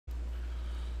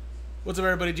What's up,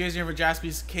 everybody? Jason here for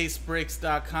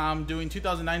JaspysCaseBreaks.com doing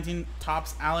 2019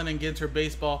 Topps Allen and Ginter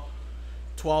Baseball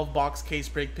 12-box case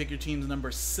break. Pick your teams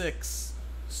number 6.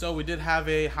 So we did have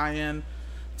a high-end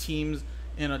teams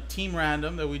in a team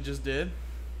random that we just did.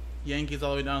 Yankees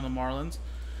all the way down to the Marlins.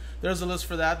 There's a list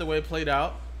for that, the way it played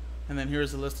out. And then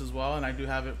here's the list as well, and I do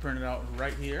have it printed out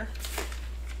right here.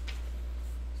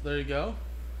 So there you go.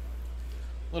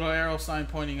 Little arrow sign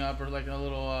pointing up, or like a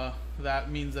little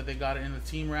that means that they got it in the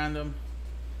team random.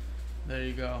 There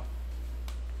you go.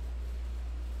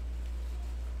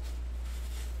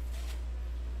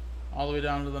 All the way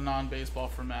down to the non-baseball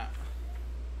format.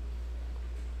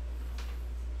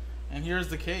 And here's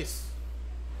the case.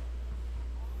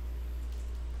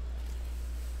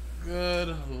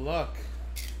 Good luck.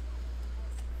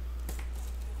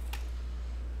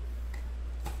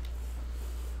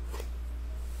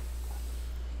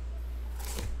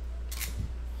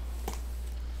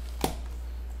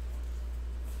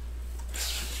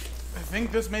 I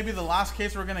think this may be the last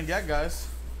case we're gonna get, guys.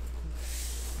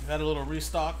 We've had a little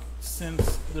restock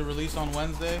since the release on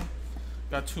Wednesday.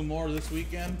 Got 2 more this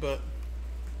weekend, but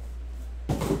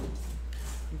I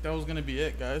think that was gonna be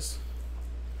it, guys.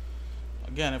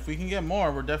 Again, if we can get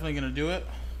more, we're definitely gonna do it.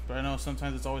 But I know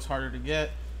sometimes it's always harder to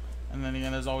get, and then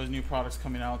again, there's always new products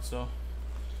coming out. So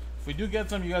if we do get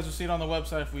some, you guys will see it on the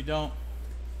website. If we don't,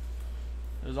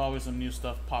 there's always some new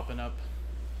stuff popping up.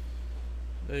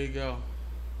 There you go.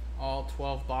 All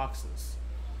 12 boxes.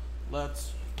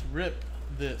 Let's rip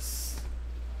this.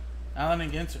 Allen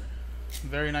and Ginter.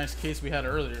 Very nice case we had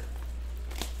earlier.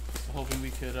 So hoping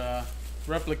we could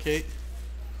replicate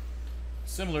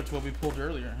similar to what we pulled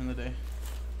earlier in the day.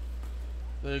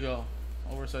 There you go.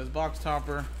 Oversized box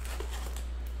topper.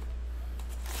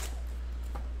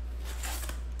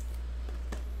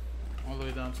 All the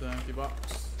way down to the empty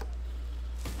box.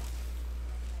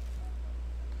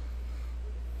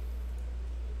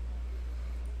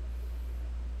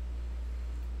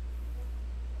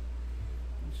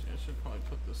 I should probably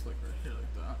put this like right here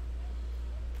like that.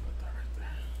 Put that right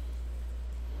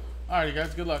there. Alrighty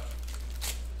guys, good luck.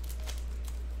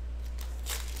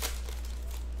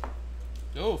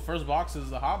 Oh, first box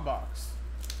is the hot box.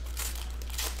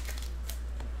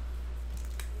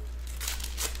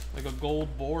 Like a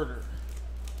gold border.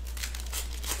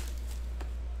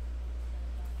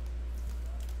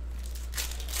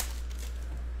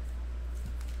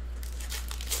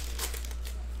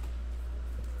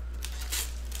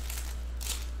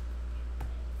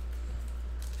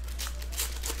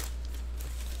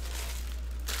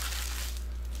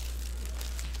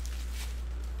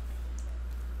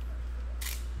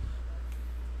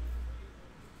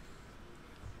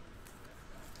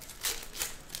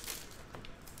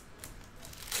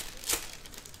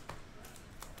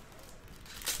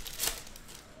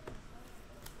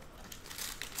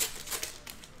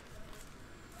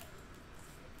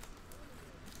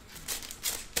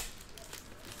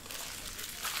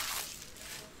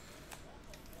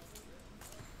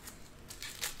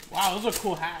 Wow, those are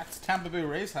cool hats. Tampa Bay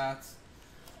Rays hats.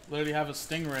 Literally have a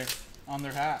stingray on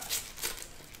their hat.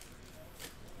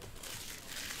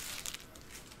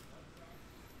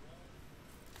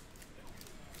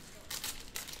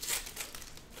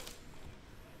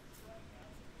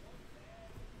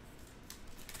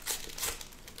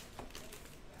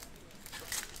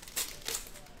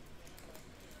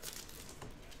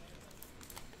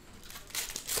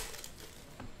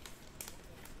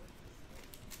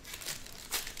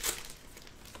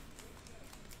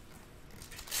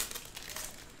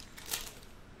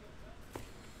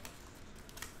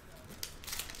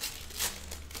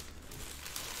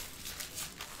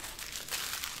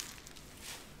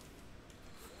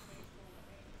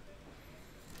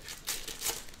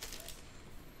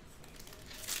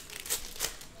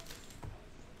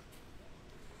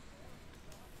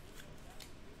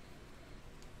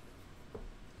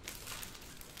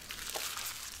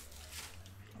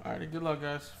 Alrighty, good luck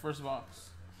guys. First box.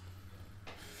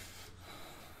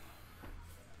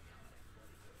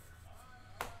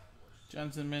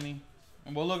 Jensen mini.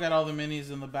 And we'll look at all the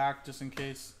minis in the back just in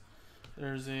case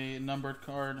there's a numbered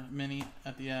card mini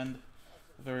at the end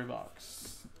of every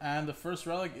box. And the first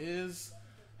relic is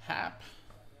Happ.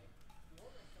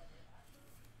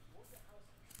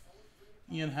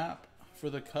 Ian Happ for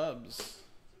the Cubs.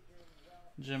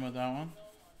 Jim with that one.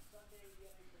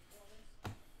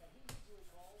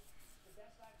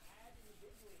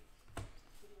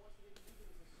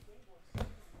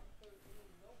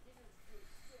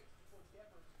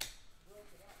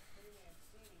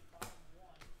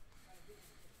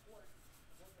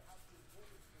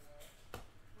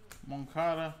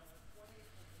 Moncada.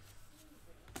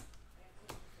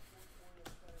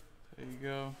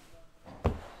 go.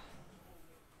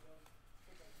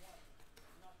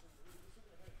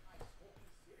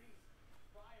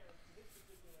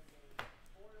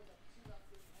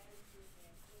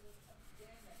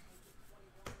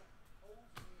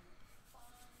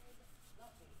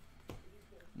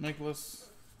 Nicholas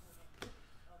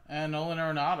and Nolan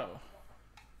Arenado.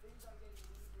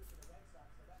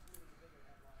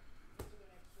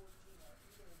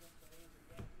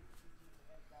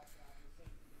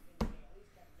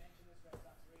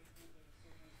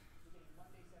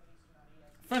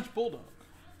 French Bulldog.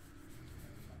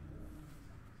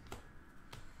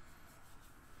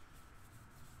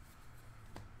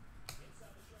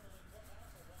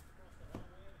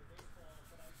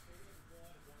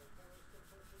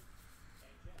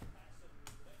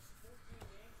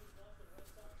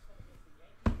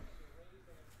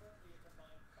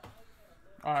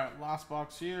 Alright, last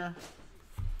box here.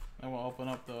 And we'll open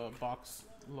up the box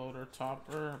loader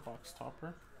topper, box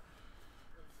topper.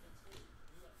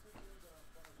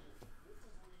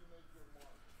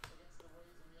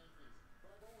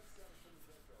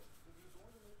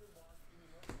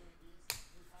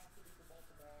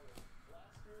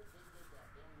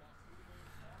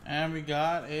 And we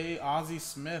got a Ozzie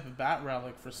Smith bat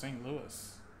relic for St.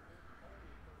 Louis.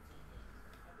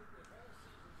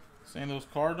 St. Louis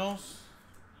Cardinals.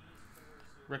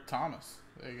 Rick Thomas.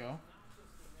 There you go.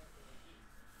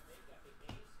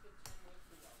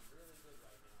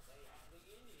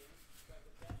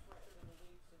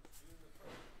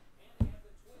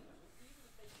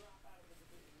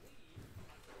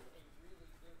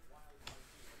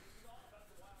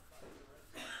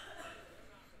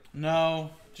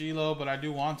 No, G-Lo, but I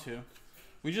do want to.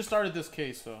 We just started this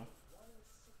case, so.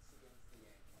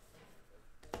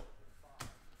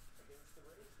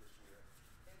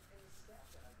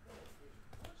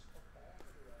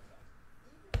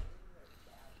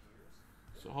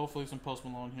 So hopefully some Post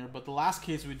Malone here. But the last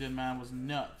case we did, man, was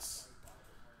nuts.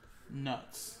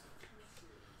 Nuts.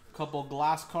 Couple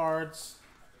glass cards.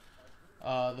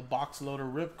 The box loader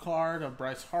rip card of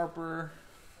Bryce Harper.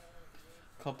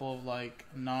 Couple of like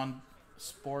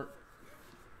non-sport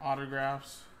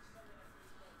autographs,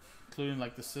 including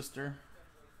like the sister.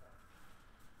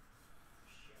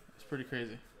 It's pretty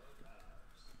crazy.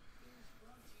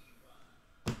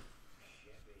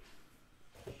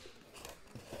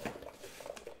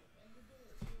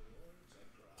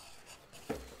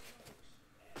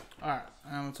 Alright,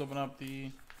 and let's open up the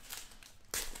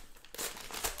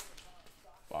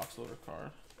box loader card.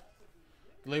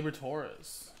 Gleyber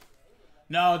Torres.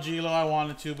 No, G-Lo, I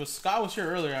wanted to, but Scott was here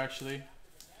earlier, actually.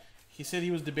 He said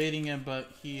he was debating it, but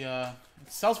he it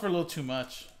sells for a little too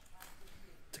much.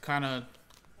 To kind of,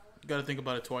 you got to think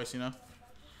about it twice, you know?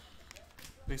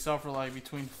 They sell for like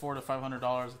between $400 to $500,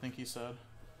 I think he said.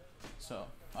 So,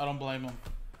 I don't blame him.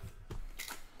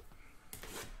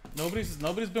 Nobody's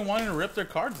been wanting to rip their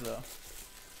cards, though.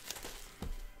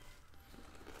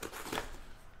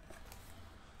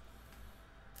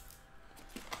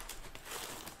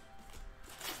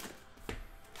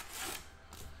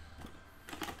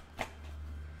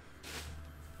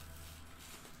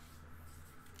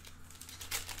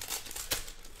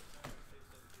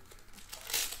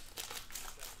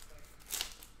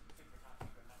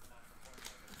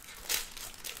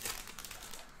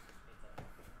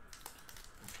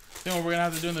 I think what we're gonna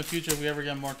have to do in the future, if we ever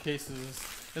get more cases,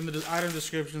 in the item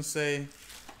description say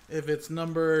if it's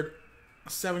numbered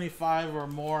 75 or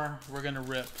more, we're gonna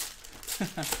rip.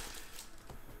 If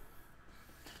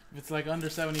it's like under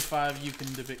 75, you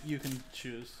can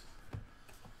choose.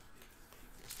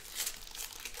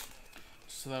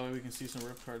 So that way we can see some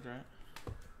rip cards, right?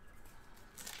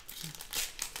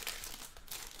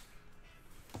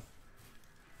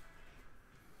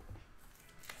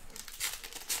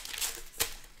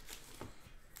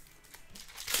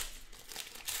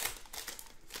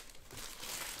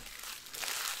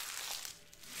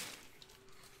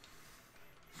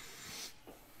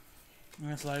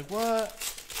 And it's like, what?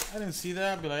 I didn't see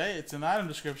that. Be like, hey, it's an item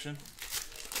description.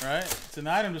 Right? It's an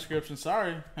item description.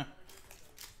 Sorry. I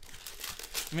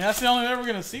mean, that's the only way we're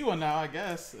going to see one now, I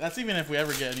guess. That's even if we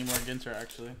ever get any more Ginter,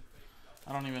 actually.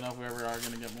 I don't even know if we ever are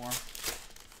going to get more.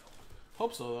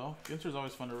 Hope so, though. Ginter's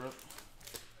always fun to rip.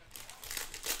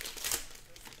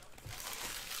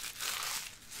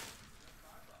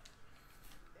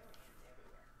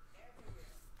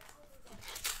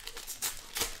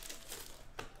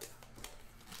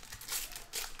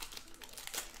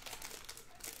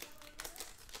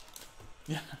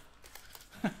 Yeah.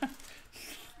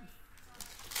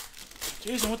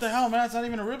 Jason, what the hell, man? It's not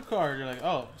even a rip card. You're like,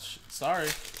 oh, sorry.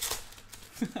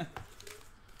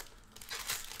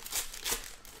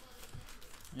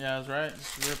 Yeah, that's right.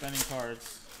 Just rip any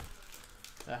cards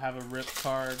that have a rip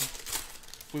card.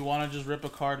 If we want to just rip a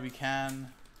card, we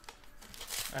can.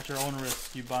 At your own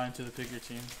risk, you buy into the pick your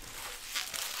team.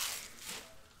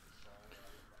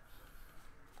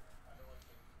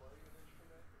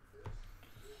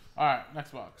 Alright,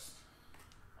 next box.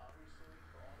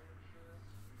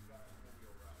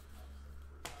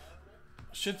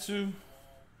 Shih Tzu.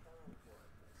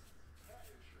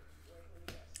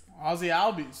 Ozzy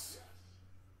Albies.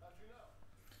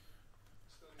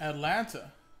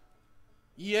 Atlanta.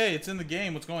 EA, it's in the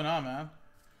game. What's going on, man?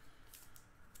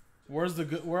 Where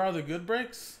are the good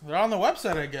breaks? They're on the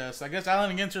website, I guess. I guess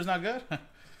Allen and Ginter's not good.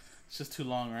 It's just too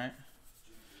long, right?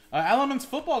 Elements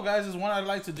football, guys, is one I'd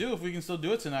like to do if we can still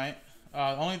do it tonight.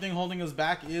 The only thing holding us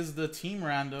back is the team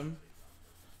random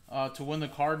to win the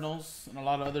Cardinals and a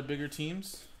lot of other bigger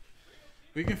teams.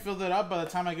 We can fill that up by the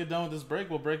time I get done with this break.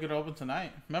 We'll break it open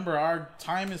tonight. Remember, our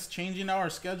time is changing now, our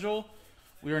schedule.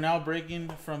 We are now breaking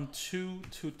from 2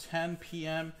 to 10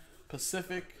 p.m.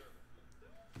 Pacific.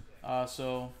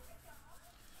 So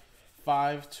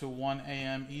 5 to 1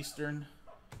 a.m. Eastern.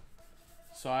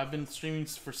 So I've been streaming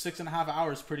for 6.5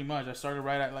 hours pretty much. I started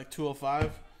right at like 2:05.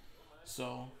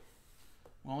 So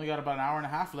we only got about an hour and a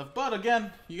half left. But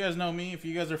again, you guys know me. If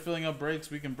you guys are filling up breaks,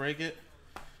 we can break it.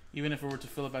 Even if it were to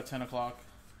fill up at 10 o'clock.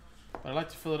 But I'd like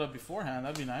to fill it up beforehand.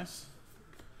 That'd be nice.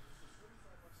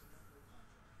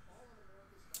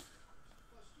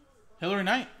 Hillary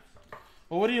Knight.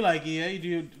 Well, what do you like, EA?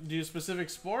 Do you specific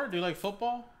sport? Do you like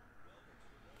football?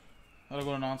 That'll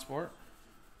go to non-sport.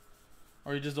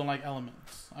 Or you just don't like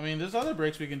elements? I mean, there's other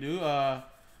breaks we can do. I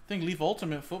think Leaf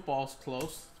Ultimate Football is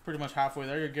close. It's pretty much halfway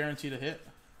there. You're guaranteed a hit.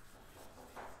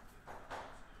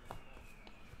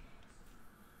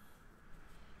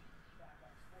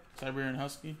 Siberian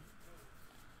Husky.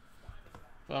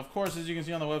 But of course, as you can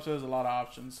see on the website, there's a lot of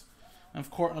options. And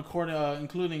of course,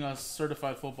 including us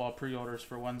certified football pre-orders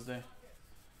for Wednesday.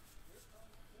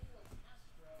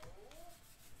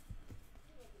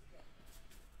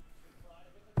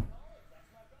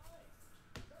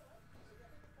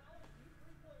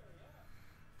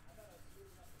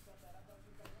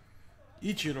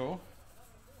 Ichiro.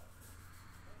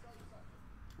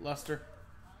 Lester.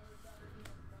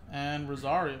 And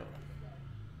Rosario.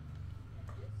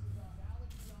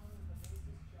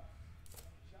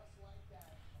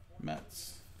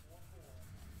 Mets.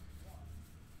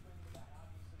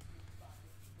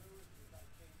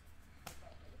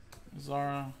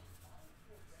 Zara.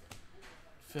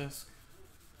 Fisk.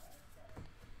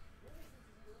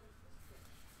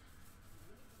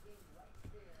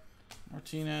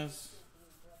 Martinez.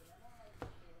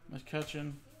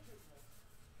 McCutcheon.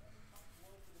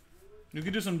 You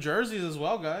could do some jerseys as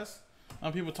well, guys. A lot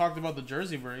of people talked about the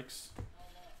jersey breaks.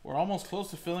 We're almost close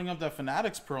to filling up that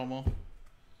Fanatics promo.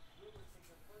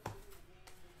 I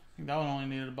think that one only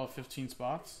needed about 15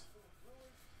 spots.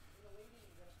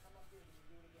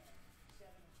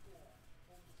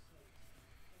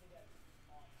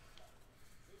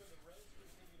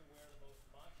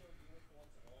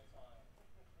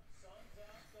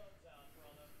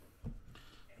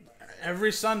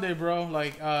 Every Sunday, bro.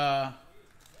 Like,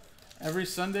 every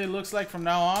Sunday looks like from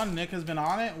now on. Nick has been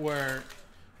on it where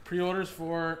pre-orders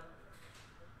for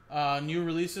new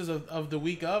releases of the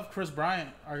week of Chris Bryant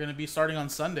are going to be starting on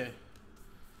Sunday.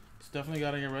 So definitely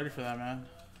got to get ready for that, man.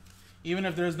 Even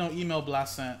if there's no email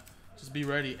blast sent, just be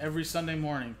ready. Every Sunday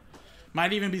morning.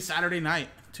 Might even be Saturday night,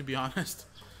 to be honest.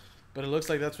 But it looks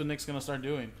like that's what Nick's going to start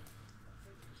doing.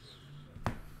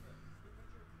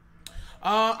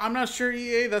 I'm not sure,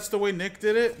 EA. That's the way Nick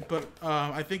did it, but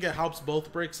I think it helps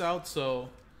both breaks out. So,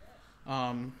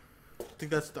 I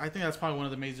think that's probably one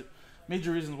of the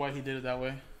major reasons why he did it that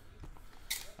way.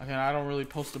 Again, I don't really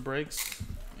post the breaks.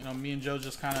 You know, me and Joe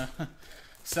just kind of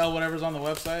sell whatever's on the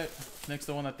website. Nick's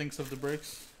the one that thinks of the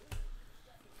breaks.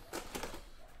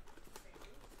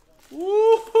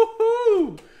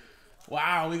 Woo-hoo-hoo!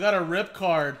 Wow, we got a rip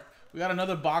card. We got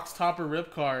another box topper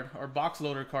rip card or box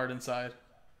loader card inside.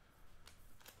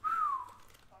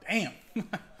 Damn.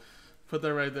 Put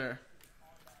that right there.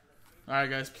 Alright,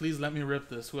 guys. Please let me rip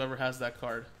this. Whoever has that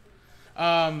card.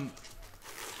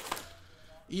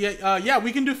 Yeah,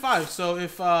 we can do 5. So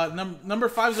if number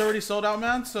 5 is already sold out,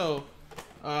 man. So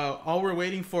all we're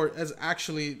waiting for is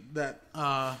actually that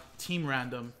team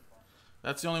random.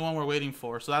 That's the only one we're waiting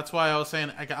for. So that's why I was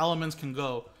saying like, elements can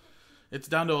go. It's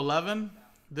down to 11.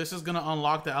 This is going to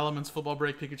unlock the elements football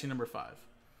break Pikachu number 5.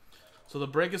 So the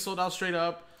break is sold out straight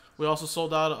up. We also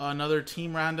sold out another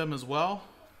team random as well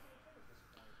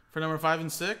for number 5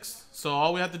 and 6. So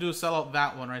all we have to do is sell out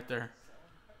that one right there.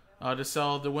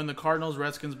 To win the Cardinals,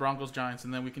 Redskins, Broncos, Giants,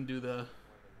 and then we can do the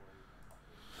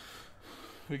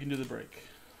we can do the break.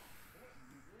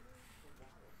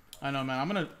 I know, man. I'm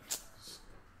gonna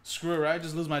screw it, right?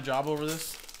 Just lose my job over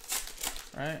this,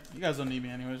 right? You guys don't need me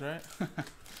anyways, right?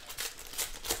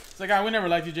 It's like, we never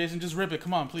liked you, Jason. Just rip it.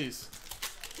 Come on, please.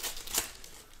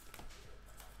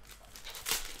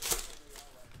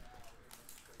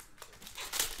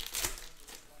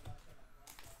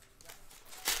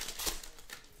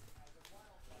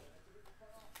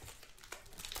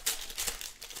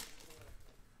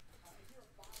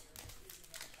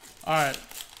 All right.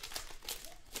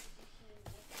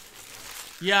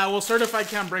 Yeah, well, certified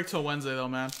can't break till Wednesday, though,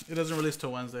 man. It doesn't release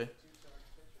till Wednesday.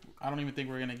 I don't even think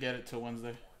we're going to get it till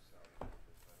Wednesday.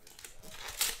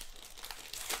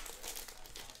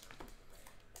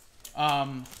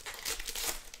 Man.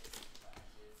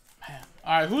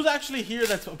 All right, who's actually here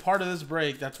that's a part of this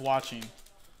break that's watching?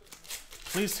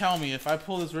 Please tell me, if I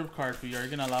pull this rip card for you, are you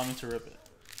going to allow me to rip it?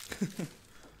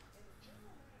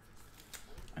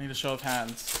 I need a show of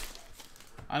hands.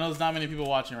 I know there's not many people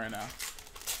watching right now.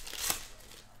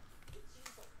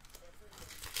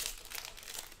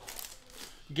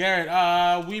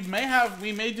 Garrett,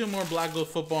 we may do more Black Gold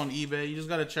football on eBay. You just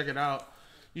gotta check it out.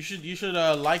 You should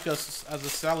like us as a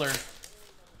seller.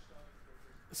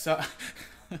 So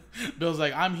Bill's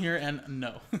like, I'm here and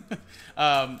no.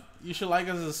 You should like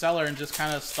us as a seller and just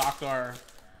kind of stock our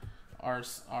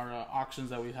auctions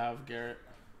that we have, Garrett.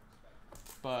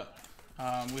 But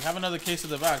we have another case of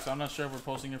the back, so I'm not sure if we're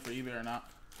posting it for eBay or not.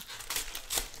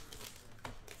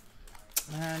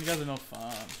 Man, you guys are no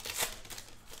fun.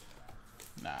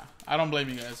 Nah, I don't blame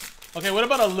you guys. Okay, what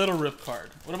about a little rip card?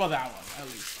 What about that one, at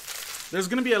least? There's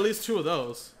gonna be at least 2 of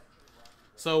those.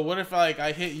 So what if, like,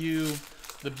 I hit you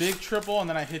the big triple and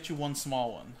then I hit you one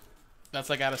small one?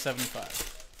 That's like out of 75.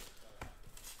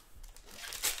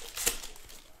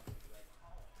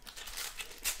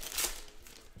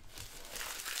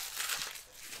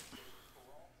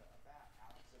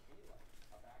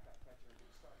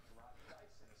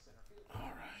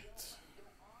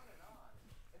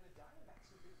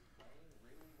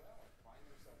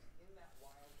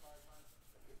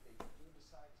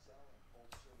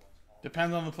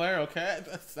 Depends on the player. Okay,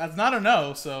 that's not a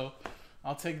no, so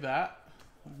I'll take that.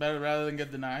 Better rather than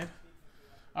get denied.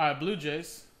 All right, Blue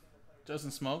Jays.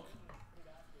 Justin Smoke.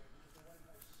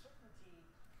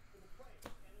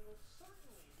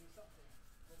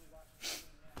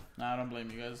 Nah, I don't blame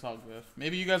you guys. It's all good.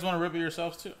 Maybe you guys want to rip it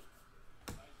yourselves too.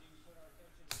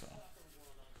 So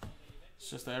it's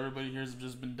just that everybody here has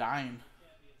just been dying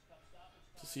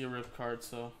to see a rip card,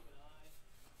 so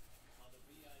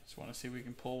just want to see if we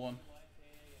can pull one.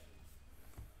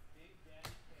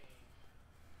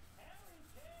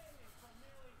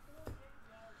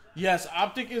 Yes,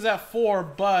 Optic is at 4,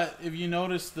 but if you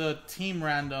notice the team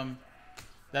random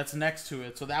that's next to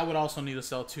it, so that would also need to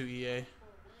sell 2 EA.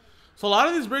 So a lot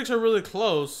of these breaks are really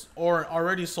close or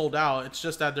already sold out. It's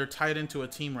just that they're tied into a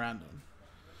team random.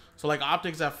 So like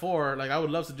Optic's at 4, like I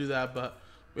would love to do that, but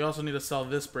we also need to sell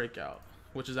this breakout,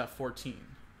 which is at 14.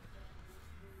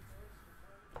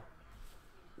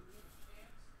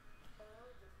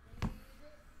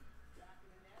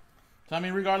 So, I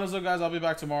mean, regardless though, guys, I'll be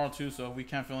back tomorrow too, so if we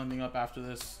can't fill anything up after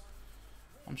this,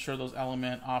 I'm sure those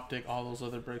Element, Optic, all those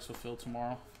other breaks will fill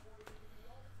tomorrow.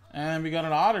 And we got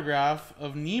an autograph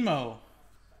of Nemo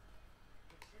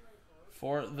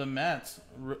for the Mets.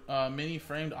 Mini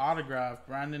framed autograph.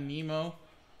 Brandon Nemo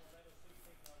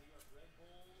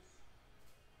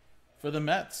for the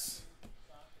Mets.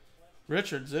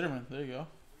 Richard Zitterman. There you go.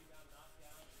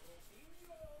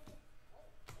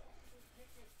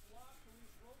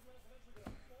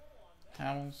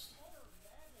 Hamels.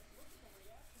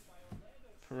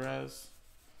 Perez.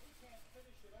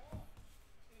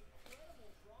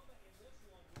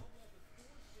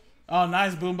 Oh,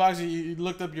 nice, Boombox. You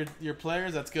looked up your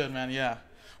players. That's good, man. Yeah.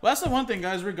 Well, that's the one thing,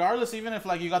 guys. Regardless, even if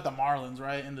like you got the Marlins,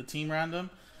 right, in the team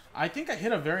random, I think I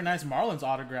hit a very nice Marlins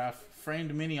autograph,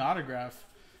 framed mini autograph,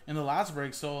 in the last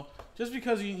break. So just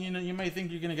because you know you may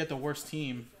think you're gonna get the worst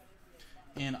team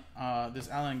in this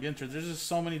Allen Ginter, there's just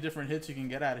so many different hits you can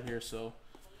get out of here. So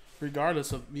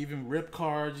regardless of even rip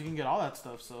cards, you can get all that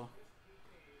stuff. So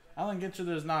Allen Ginter,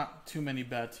 there's not too many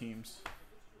bad teams,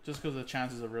 just because of the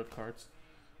chances of rip cards.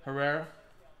 Herrera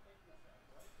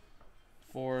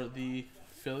for the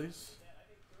Phillies.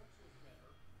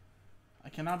 I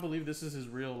cannot believe this is his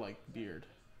real like beard.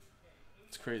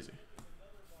 It's crazy.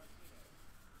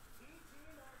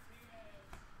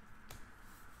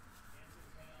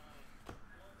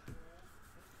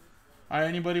 All right,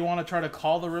 anybody want to try to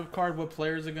call the rip card what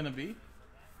players are going to be?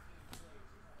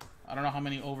 I don't know how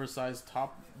many oversized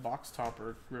box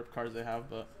topper rip cards they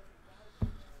have, but I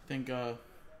think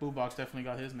Boo Box definitely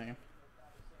got his name.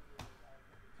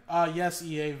 Yes,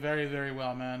 EA, very, very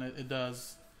well, man. It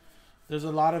does. There's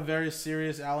a lot of very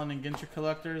serious Allen and Ginter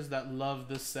collectors that love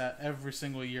this set every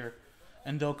single year.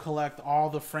 And they'll collect all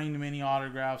the framed mini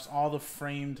autographs, all the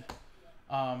framed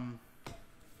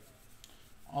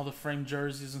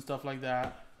jerseys and stuff like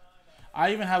that.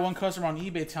 I even had one customer on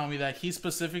eBay tell me that he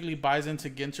specifically buys into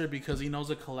Ginter because he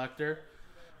knows a collector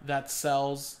that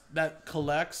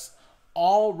collects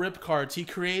all rip cards. He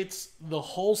creates the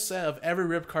whole set of every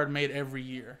rip card made every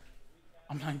year.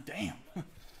 I'm like, damn.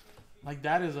 Like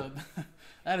that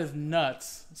is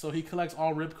nuts. So he collects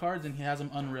all rip cards and he has them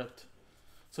unripped.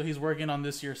 So he's working on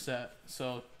this year's set.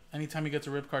 So anytime he gets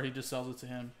a rip card, he just sells it to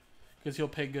him because he'll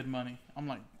pay good money. I'm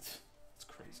like, it's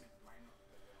crazy.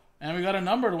 And we got a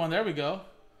numbered one. There we go.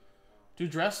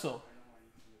 Dude, Dressel.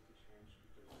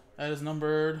 That is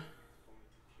numbered.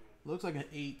 Looks like an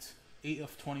 8. 8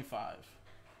 of 25.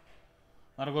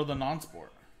 That'll go to the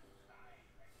non-sport.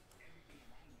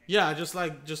 Yeah, just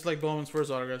like Bowman's first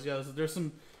autographs. Yeah, there's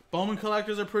some Bowman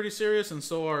collectors are pretty serious, and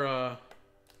so are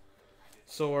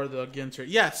the Ginter.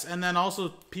 Yes, and then also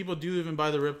people do even buy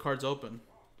the rip cards open,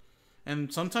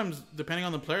 and sometimes depending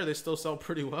on the player, they still sell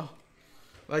pretty well.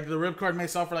 Like the rip card may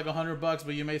sell for like $100,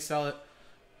 but you may sell it,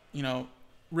 you know,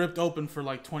 ripped open for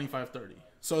like 25, 30.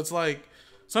 So it's like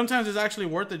sometimes it's actually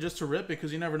worth it just to rip it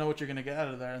because you never know what you're gonna get out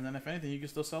of there, and then if anything, you can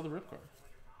still sell the rip card,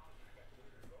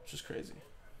 which is crazy.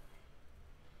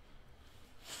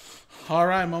 All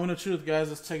right, moment of truth, guys.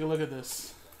 Let's take a look at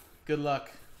this. Good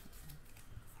luck.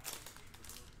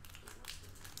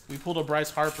 We pulled a Bryce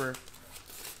Harper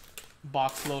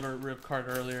box loader rip card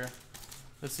earlier.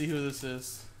 Let's see who this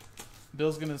is.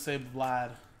 Bill's gonna say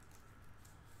Vlad.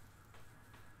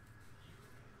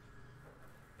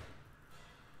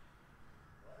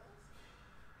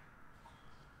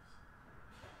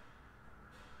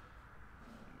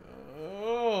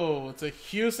 Oh, it's a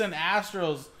Houston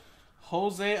Astros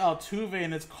Jose Altuve,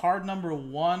 and it's card number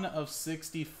 1 of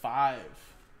 65.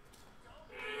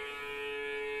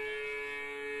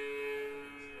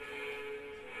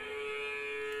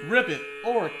 Rip it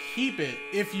or keep it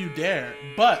if you dare.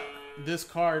 But this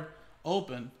card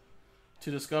open to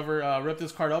discover, rip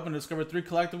this card open to discover 3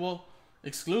 collectible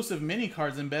exclusive mini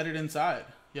cards embedded inside.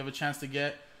 You have a chance to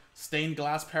get stained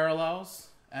glass parallels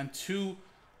and 2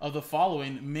 of the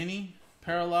following mini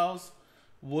parallels,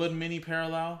 wood mini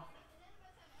parallel,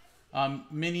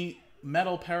 mini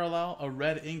metal parallel, a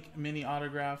red ink mini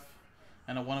autograph,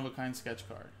 and a one-of-a-kind sketch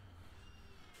card.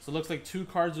 So it looks like 2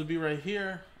 cards would be right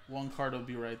here. 1 card will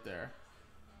be right there.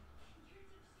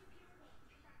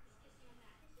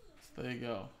 So there you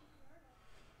go.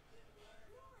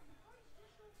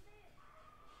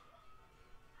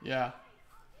 Yeah.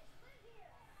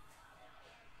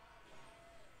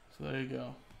 So there you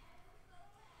go.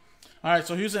 All right,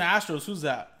 so Houston Astros. Who's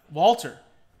that? Walter.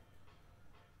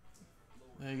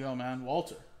 There you go, man.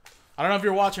 Walter. I don't know if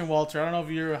you're watching, Walter. I don't know if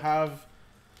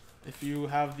you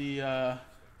have the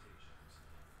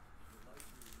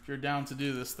if you're down to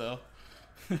do this though.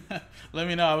 Let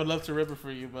me know. I would love to rip it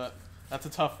for you, but that's a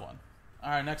tough one. All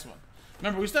right, next one.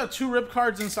 Remember, we still have 2 rip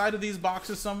cards inside of these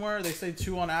boxes somewhere. They say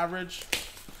 2 on average.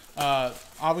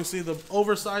 Obviously, the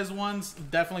oversized ones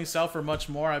definitely sell for much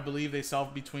more. I believe they sell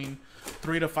between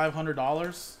 $300 to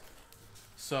 $500.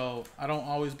 So I don't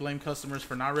always blame customers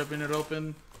for not ripping it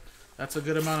open. That's a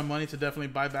good amount of money to definitely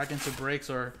buy back into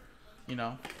breaks or, you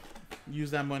know,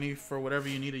 use that money for whatever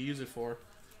you need to use it for.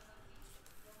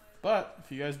 But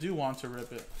if you guys do want to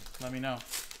rip it, let me know.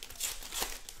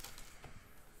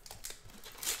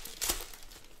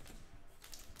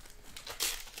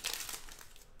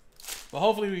 But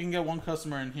hopefully we can get one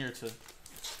customer in here to,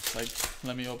 like,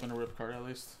 let me open a rip card at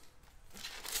least.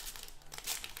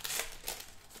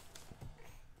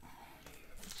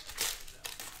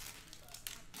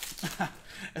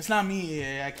 It's not me,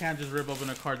 EA. I can't just rip open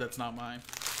a card that's not mine.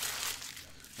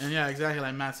 And yeah, exactly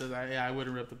like Matt says, I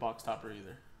wouldn't rip the box topper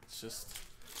either. It's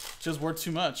just worth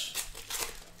too much.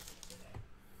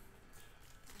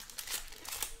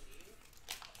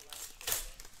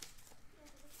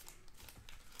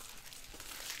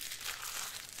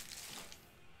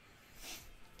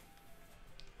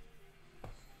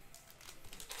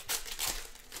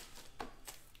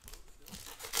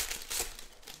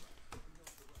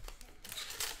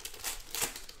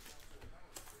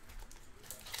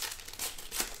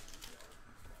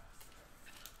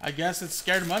 I guess it's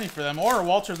scared money for them. Or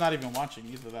Walter's not even watching,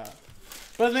 either that.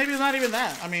 But maybe it's not even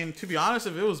that. I mean, to be honest,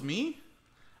 if it was me,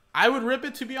 I would rip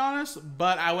it, to be honest.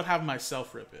 But I would have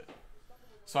myself rip it.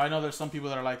 So I know there's some people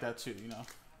that are like that too, you know.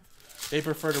 They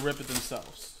prefer to rip it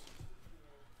themselves.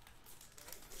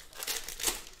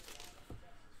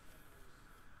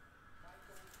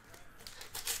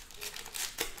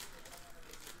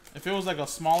 If it was like a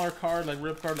smaller card, like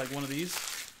rip card, like one of these,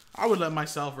 I would let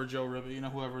myself or Joe rip it, you know,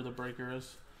 whoever the breaker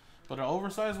is. But an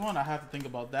oversized one, I have to think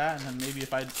about that, and then maybe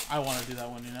if I want to do that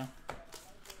one, you know.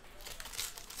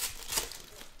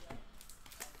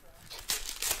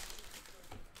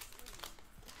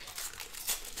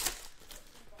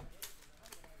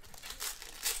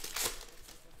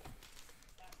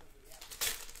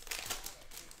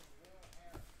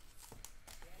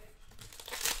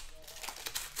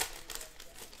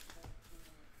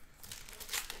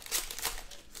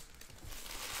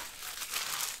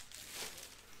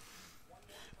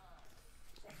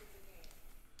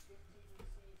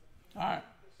 All right.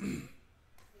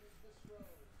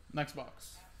 Next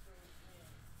box.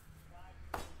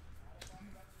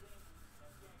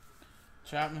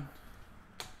 Chapman.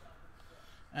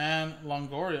 And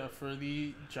Longoria for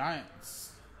the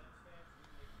Giants.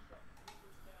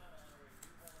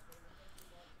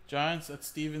 Giants at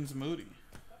Stevens Moody.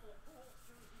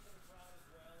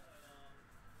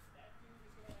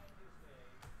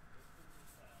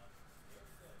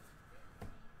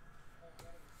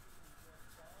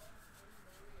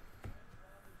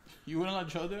 You wouldn't let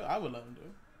Joe do it? I would let him do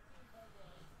it.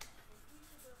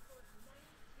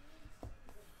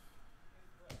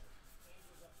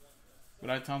 But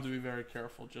I tell him to be very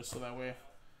careful, just so that way.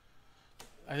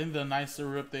 I think the nicer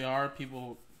rip they are,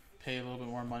 people pay a little bit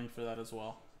more money for that as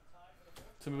well.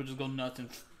 Some people just go nuts and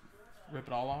rip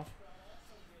it all off.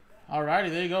 Alrighty,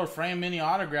 there you go. Frame mini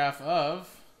autograph of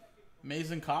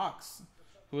Mason Cox,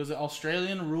 who is an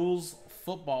Australian rules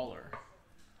footballer.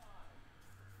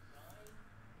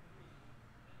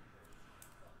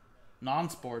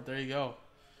 Non-sport, there you go.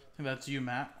 I think that's you,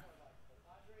 Matt.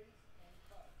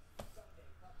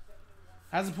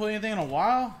 Hasn't put anything in a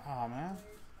while? Oh, man.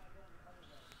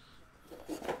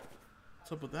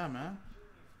 What's up with that, man?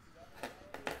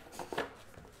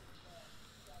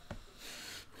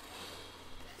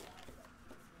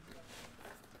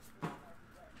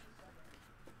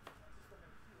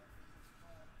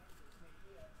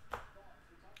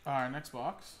 Alright, next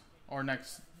box. Or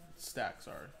next stack,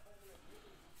 sorry.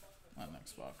 Not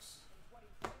next box.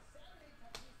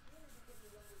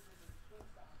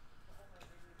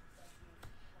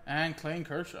 And Clayton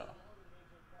Kershaw.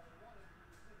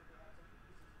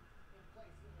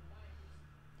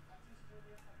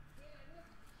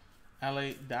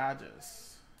 LA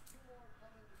Dodgers.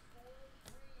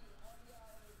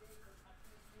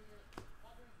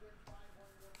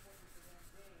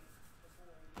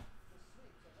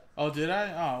 Oh, did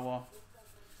I? Oh, well.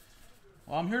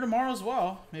 Well, I'm here tomorrow as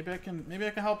well. Maybe I can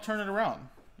help turn it around,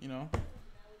 you know.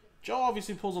 Joe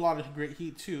obviously pulls a lot of great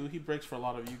heat too. He breaks for a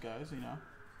lot of you guys, you know.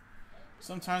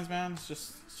 Sometimes, man, it's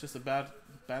just a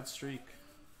bad streak.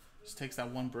 Just takes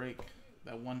that one break,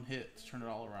 that one hit to turn it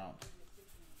all around.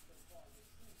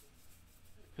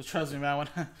 Because trust me, man, when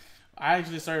I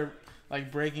actually started like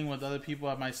breaking with other people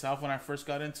at myself when I first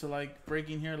got into like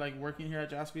breaking here, like working here at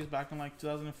Jaspy's back in like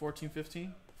 2014,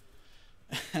 15.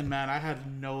 And man, I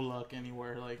had no luck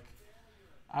anywhere. Like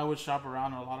I would shop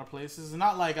around in a lot of places. And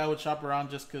not like I would shop around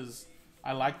just because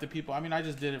I liked the people. I mean, I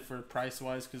just did it for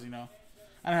price-wise because, you know,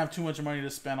 I didn't have too much money to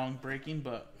spend on breaking.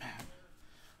 But, man,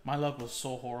 my luck was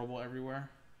so horrible everywhere.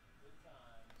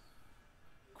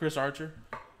 Chris Archer.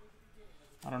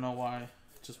 I don't know why.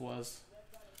 It just was.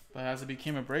 But as it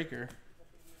became a breaker,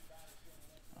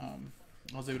 I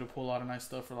was able to pull a lot of nice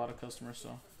stuff for a lot of customers.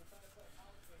 So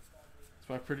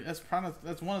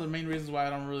that's one of the main reasons why I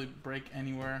don't really break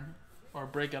anywhere or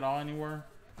break at all anymore.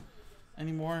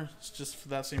 It's just for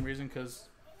that same reason, because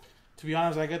to be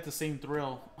honest, I get the same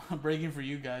thrill breaking for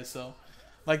you guys. So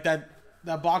like that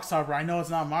box topper, I know it's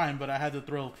not mine, but I had the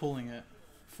thrill of pulling it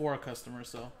for a customer,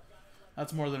 so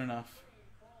that's more than enough.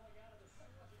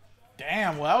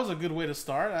 Damn, well, that was a good way to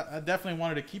start. I definitely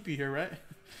wanted to keep you here, right?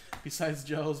 Besides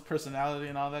Joe's personality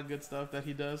and all that good stuff that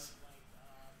he does.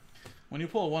 When you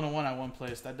pull a one-on-one at one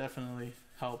place, that definitely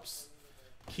helps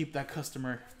keep that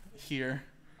customer here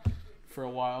for a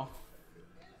while.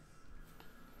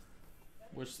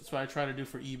 Which is what I try to do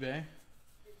for eBay.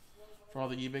 For all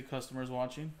the eBay customers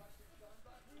watching.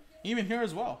 Even here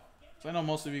as well. So I know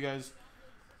most of you guys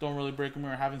don't really break with me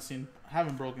or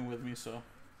haven't broken with me, so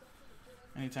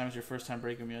anytime it's your first time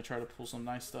breaking me, I try to pull some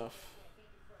nice stuff.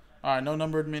 Alright, no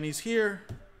numbered minis here.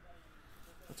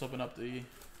 Let's open up the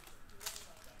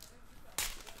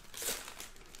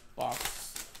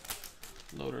box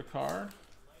loader card.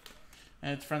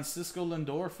 And it's Francisco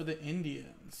Lindor for the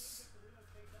Indians.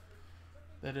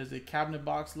 That is a cabinet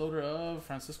box loader of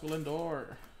Francisco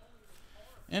Lindor.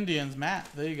 Indians, Matt.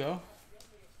 There you go.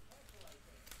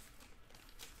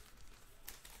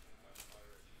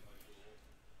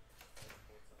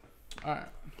 All right.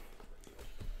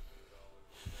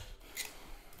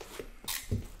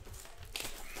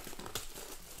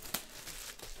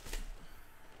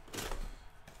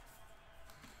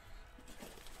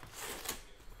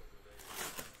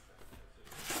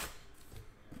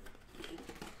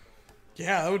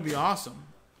 Yeah, that would be awesome.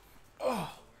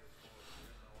 Oh.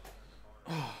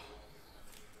 Oh.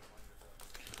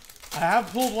 I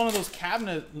have pulled one of those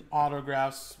cabinet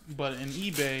autographs, but in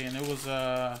eBay, and it was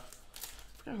I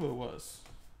forget who it was.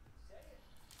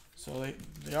 So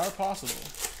they are possible.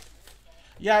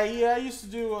 Yeah, I used to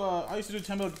do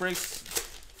 10 book breaks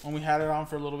when we had it on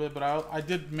for a little bit, but I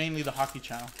did mainly the hockey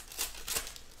channel.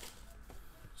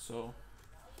 So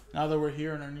now that we're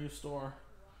here in our new store,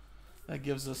 that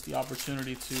gives us the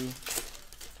opportunity to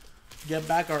get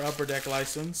back our Upper Deck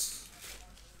license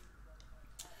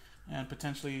and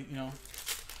potentially, you know,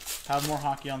 have more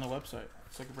hockey on the website,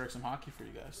 so I can break some hockey for you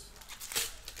guys.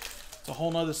 It's a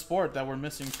whole nother sport that we're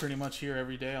missing pretty much here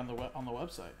every day on the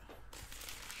website.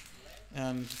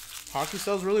 And hockey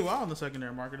sells really well in the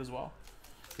secondary market as well.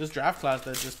 This draft class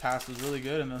that just passed is really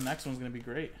good, and the next one's going to be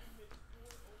great.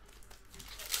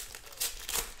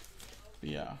 But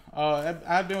yeah,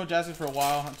 I've been with Jazzy for a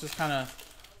while. I just kind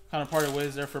of parted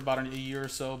ways there for about a year or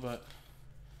so, but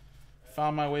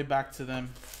found my way back to them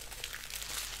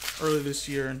early this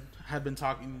year and had been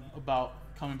talking about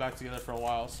coming back together for a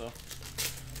while. So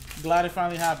glad it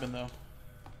finally happened, though.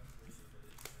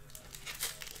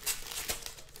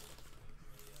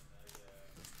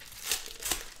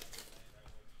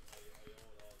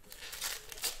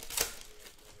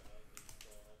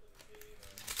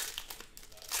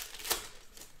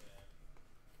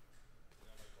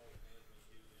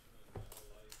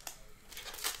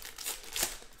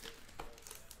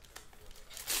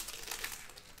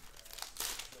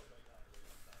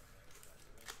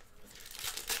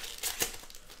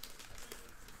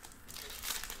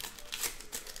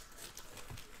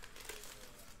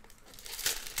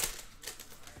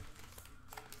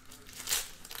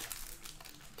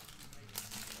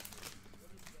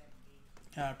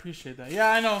 Yeah, I appreciate that. Yeah,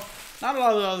 I know. Not a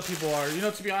lot of the other people are. You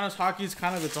know, to be honest, hockey is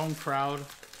kind of its own crowd.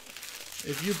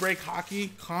 If you break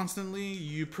hockey constantly,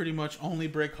 you pretty much only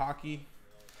break hockey.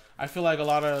 I feel like a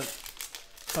lot of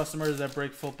customers that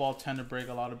break football tend to break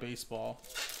a lot of baseball,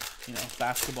 you know,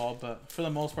 basketball. But for the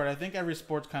most part, I think every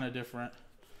sport's kind of different.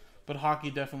 But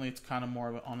hockey definitely, it's kind of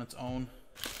more on its own.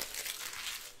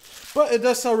 But it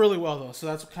does sell really well, though. So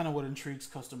that's kind of what intrigues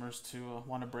customers to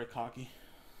want to break hockey.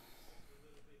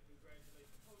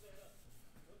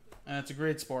 And it's a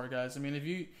great sport, guys. I mean, if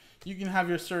you can have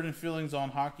your certain feelings on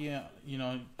hockey, you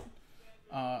know,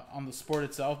 on the sport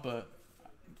itself, but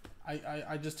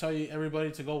I just tell you,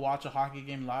 everybody, to go watch a hockey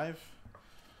game live.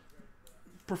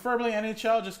 Preferably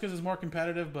NHL, just because it's more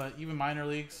competitive, but even minor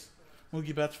leagues,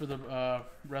 Mookie Betts for the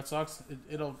Red Sox,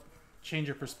 it'll change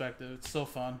your perspective. It's so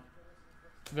fun.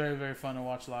 Very, very fun to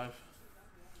watch live.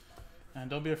 And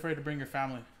don't be afraid to bring your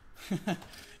family.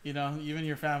 You know, even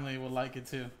your family will like it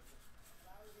too.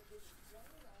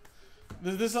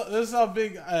 This is how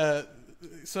big.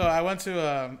 So I went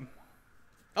to.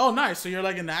 Oh, nice. So you're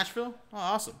like in Nashville?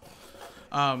 Oh,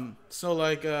 awesome. So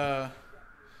like,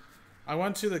 I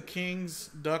went to the Kings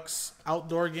Ducks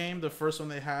outdoor game, the first one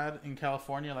they had in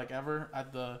California, like ever,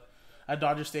 at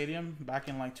Dodger Stadium back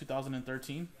in like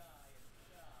 2013.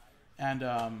 And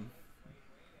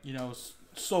you know, it was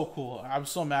so cool. I was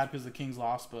so mad because the Kings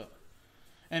lost, but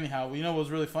anyhow, you know what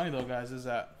was really funny though, guys, is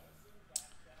that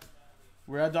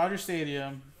we're at Dodger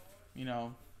Stadium, you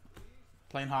know,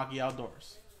 playing hockey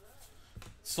outdoors.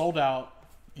 Sold out,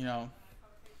 you know.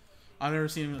 I've never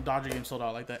seen a Dodger game sold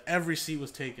out like that. Every seat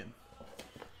was taken.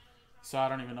 So I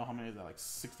don't even know how many is that, like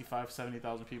 65,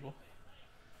 70,000 people.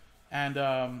 And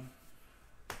I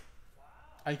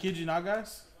kid you not,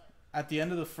 guys, at the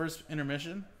end of the first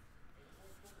intermission,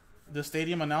 the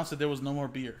stadium announced that there was no more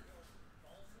beer.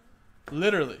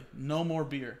 Literally, no more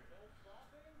beer.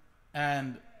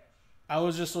 And I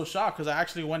was just so shocked because I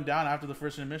actually went down after the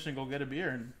first intermission to go get a beer,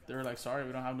 and they were like, sorry,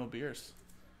 we don't have no beers.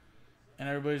 And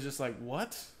everybody's just like,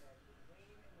 what?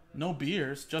 No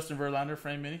beers? Justin Verlander,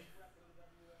 frame mini.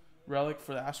 Relic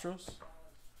for the Astros.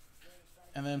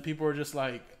 And then people were just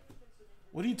like,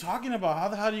 what are you talking about? How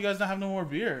the hell do you guys not have no more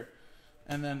beer?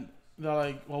 And then they're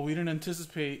like, well, we didn't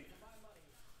anticipate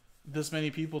this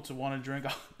many people to want to drink,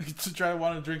 to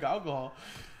want to drink alcohol.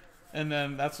 And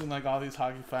then that's when like all these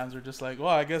hockey fans are just like, well,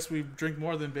 I guess we drink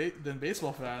more than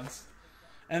baseball fans.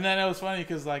 And then it was funny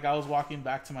because like I was walking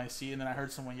back to my seat and then I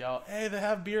heard someone yell, hey, they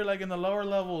have beer like in the lower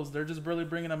levels. They're just barely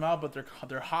bringing them out, but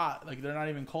they're hot. Like they're not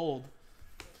even cold.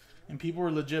 And people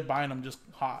were legit buying them just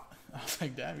hot. I was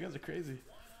like, damn, you guys are crazy.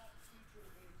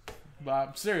 But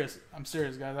I'm serious. I'm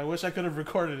serious, guys. I wish I could have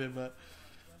recorded it, but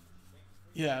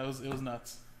yeah, it was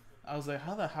nuts. I was like,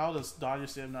 how the hell does Dodger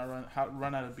Stadium not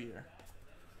run out of beer?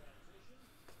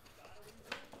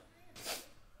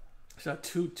 She got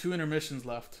two intermissions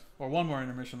left, or one more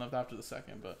intermission left after the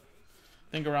second. But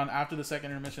I think around after the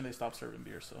second intermission they stopped serving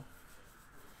beer. So,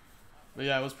 but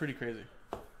yeah, it was pretty crazy.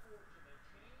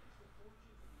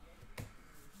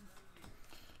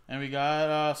 And we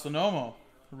got Sonomo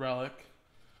relic,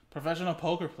 professional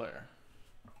poker player.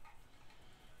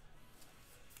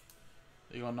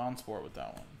 You go non-sport with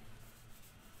that one.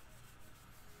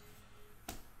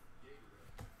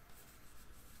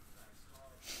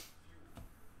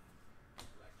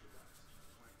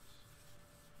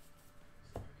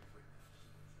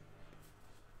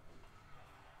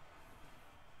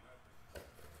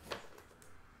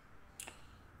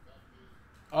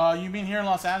 You mean here in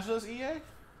Los Angeles, EA?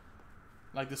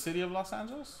 Like the city of Los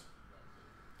Angeles?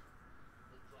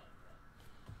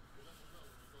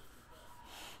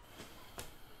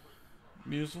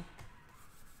 Music?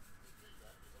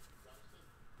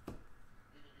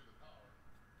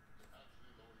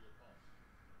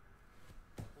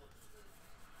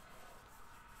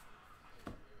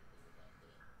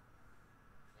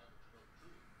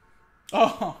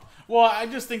 Oh, well, I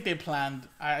just think they planned.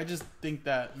 I just think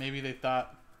that maybe they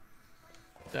thought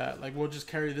that, like, we'll just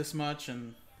carry this much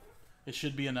and it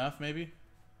should be enough, maybe.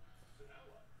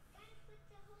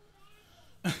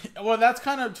 Well, that's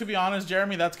kind of, to be honest,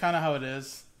 Jeremy, that's kind of how it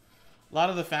is. A lot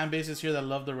of the fan bases here that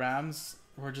love the Rams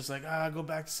were just like, go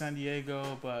back to San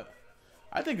Diego. But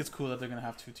I think it's cool that they're going to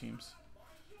have two teams.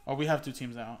 Or we have two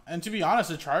teams now. And to be honest,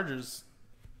 the Chargers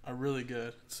are really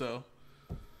good. So,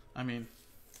 I mean,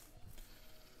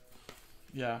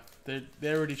 yeah, they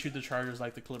already treat the Chargers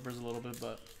like the Clippers a little bit.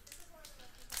 But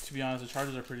to be honest, the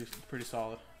Chargers are pretty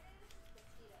solid.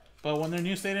 But when their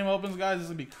new stadium opens, guys, it's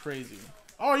going to be crazy.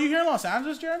 Oh, are you here in Los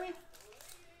Angeles, Jeremy?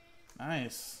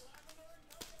 Nice.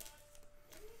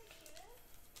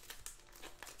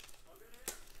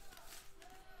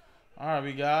 All right,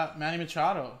 we got Manny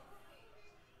Machado.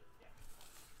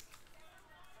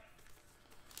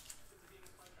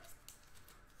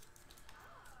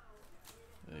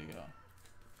 There you go.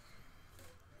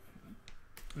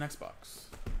 Next box.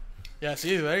 Yeah,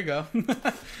 see, there you go.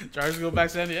 Chargers go back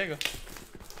to San Diego.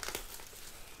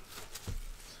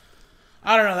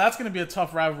 I don't know. That's going to be a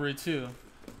tough rivalry, too.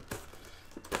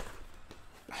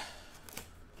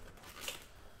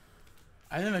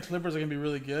 I think the Clippers are going to be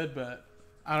really good, but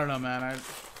I don't know, man.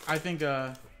 I think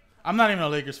I'm not even a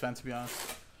Lakers fan, to be honest.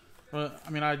 But, I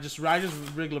mean, I just rig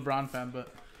LeBron fan,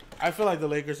 but I feel like the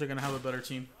Lakers are going to have a better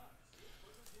team.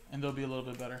 And they'll be a little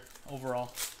bit better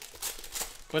overall.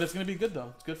 But it's going to be good,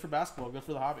 though. It's good for basketball, good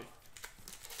for the hobby.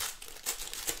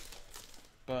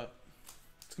 But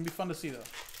it's going to be fun to see, though.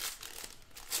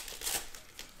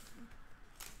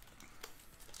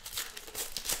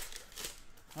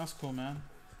 That's cool, man.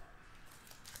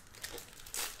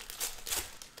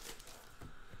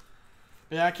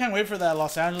 Yeah, I can't wait for that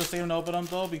Los Angeles Stadium to open up,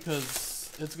 though,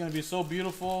 because it's going to be so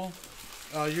beautiful.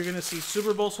 You're going to see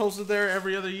Super Bowls hosted there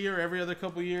every other year, every other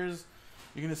couple years.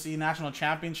 You're going to see national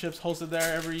championships hosted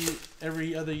there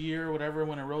every other year, whatever,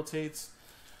 when it rotates.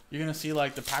 You're going to see,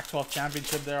 like, the Pac-12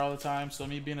 championship there all the time. So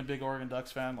me being a big Oregon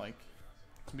Ducks fan, like,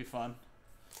 it's going to be fun.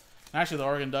 And actually, the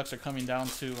Oregon Ducks are coming down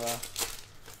to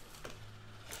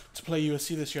play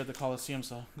USC this year at the Coliseum,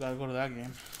 so gotta go to that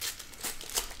game.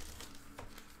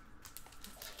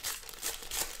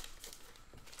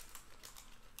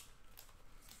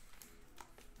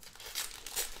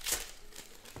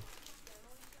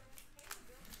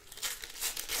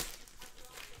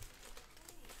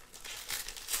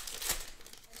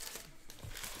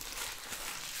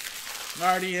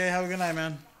 Alrighty, yeah, have a good night,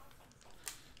 man.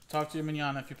 Talk to you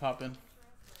mañana if you pop in.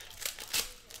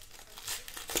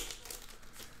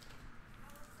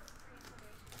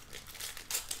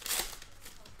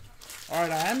 Alright,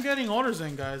 I am getting orders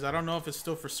in, guys. I don't know if it's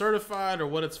still for certified or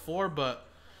what it's for, but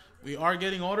we are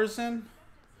getting orders in.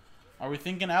 Are we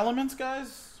thinking elements,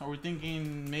 guys? Are we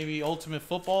thinking maybe Ultimate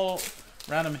Football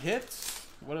random hits?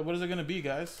 What is it going to be,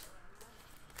 guys?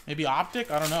 Maybe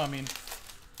Optic? I don't know. I mean,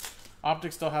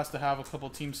 Optic still has to have a couple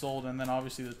teams sold and then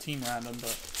obviously the team random, but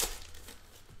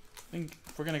I think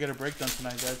if we're going to get a breakdown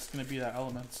tonight, guys, it's going to be that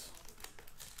elements.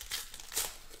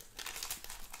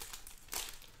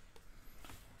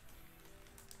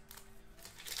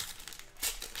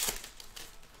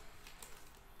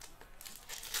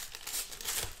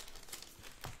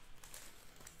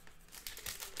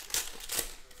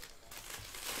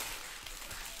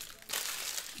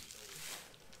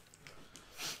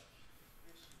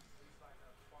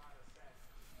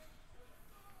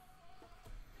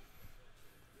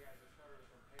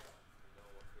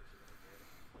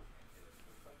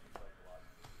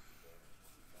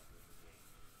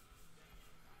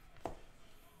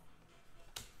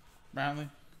 apparently.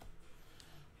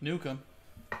 Nukem.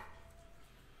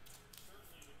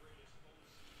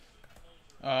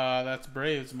 That's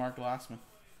Braves, Mark Glassman.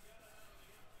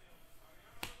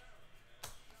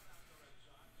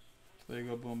 There you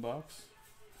go, Boombox.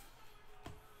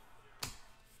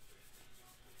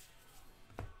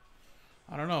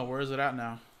 I don't know. Where is it at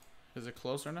now? Is it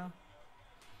closer now?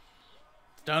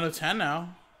 It's down to 10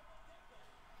 now.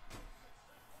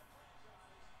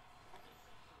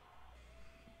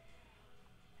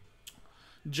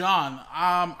 John,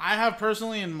 I have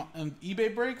personally in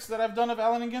eBay breaks that I've done of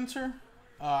Allen and Ginter.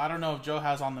 I don't know if Joe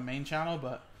has on the main channel,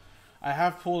 but I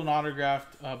have pulled an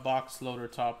autographed box loader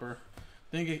topper.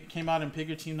 I think it came out in Pick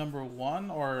Your Team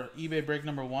 #1 or eBay break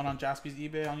 #1 on Jaspy's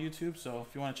eBay on YouTube. So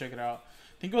if you want to check it out,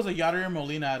 I think it was a Yadier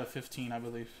Molina out of 15, I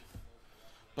believe.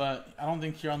 But I don't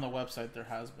think here on the website there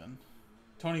has been.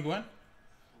 Tony Gwynn?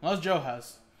 Unless Joe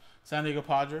has. San Diego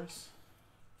Padres.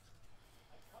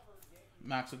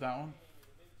 Max with that one.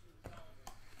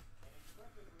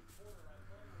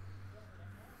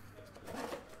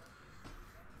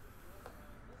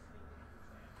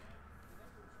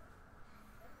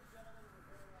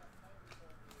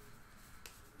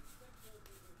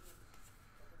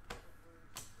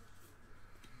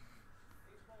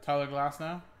 Tyler Glass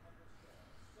now.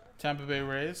 Tampa Bay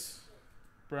Rays.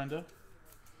 Brenda.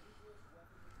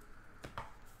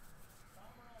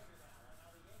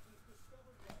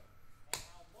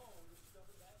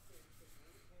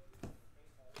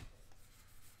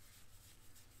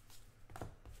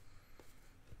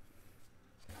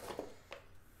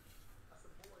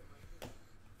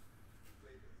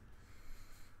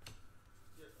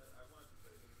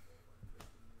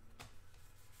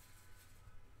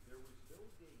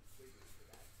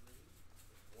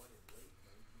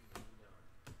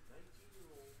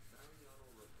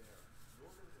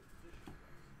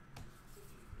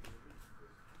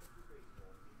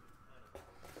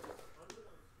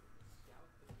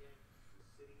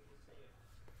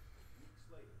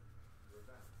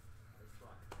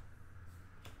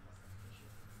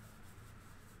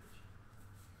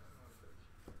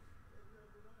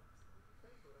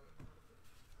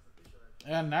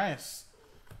 Yeah, nice.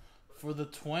 For the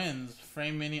Twins,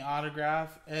 frame mini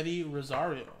autograph, Eddie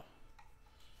Rosario.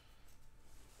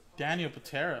 Daniel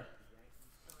Patera.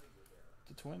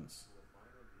 The Twins.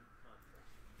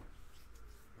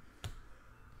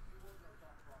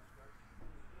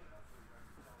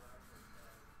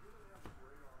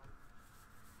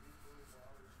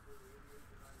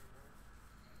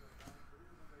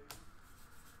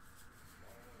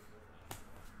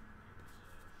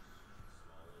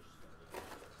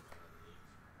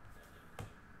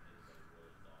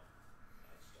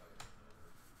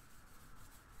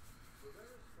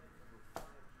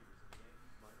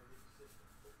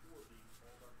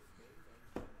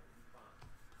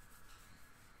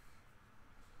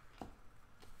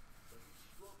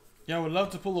 Yeah, I would love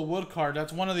to pull a wood card.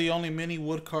 That's one of the only mini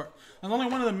wood card. That's only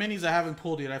one of the minis I haven't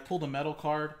pulled yet. I pulled a metal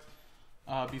card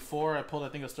before. I pulled, I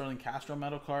think, a Sterling Castro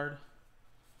metal card.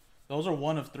 Those are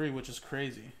 1 of 3, which is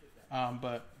crazy.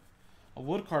 But a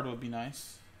wood card would be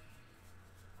nice.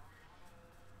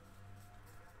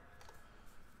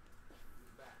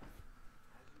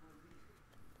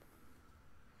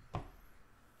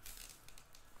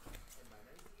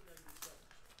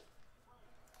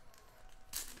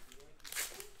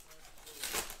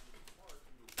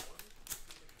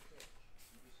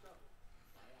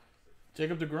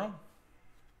 Jacob deGrom.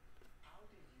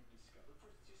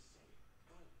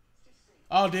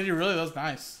 Oh, did he really? That was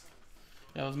nice.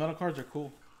 Yeah, those metal cards are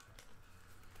cool.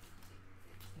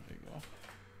 There you go.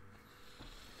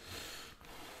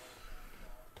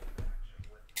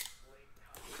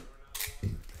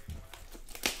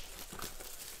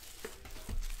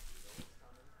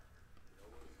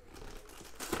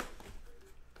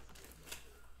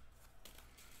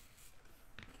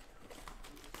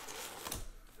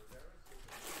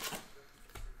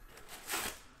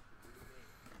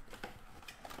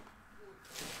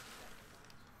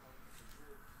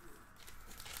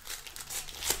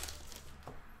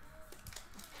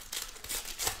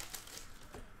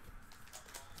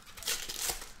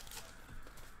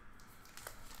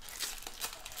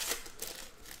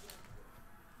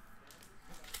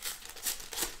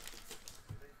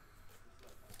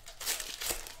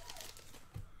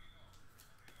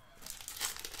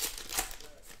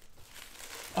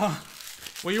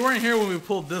 Well, you weren't here when we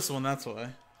pulled this one, that's why.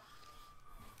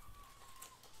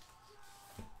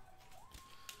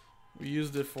 We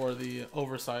used it for the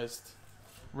oversized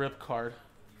rip card.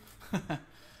 But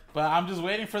I'm just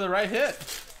waiting for the right hit.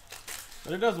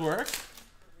 But it does work.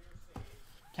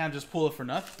 Can't just pull it for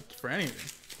nothing, for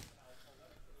anything.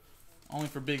 only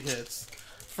for big hits.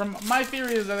 From my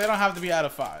theory is that they don't have to be out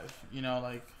of 5. You know,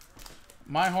 like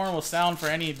my horn will sound for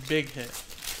any big hit.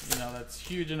 You know, that's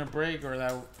huge in a break or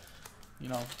that, you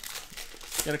know,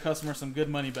 get a customer some good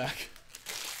money back.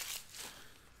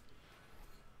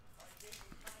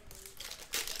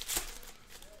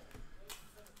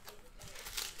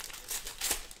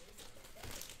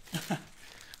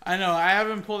 I know, I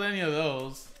haven't pulled any of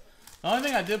those. The only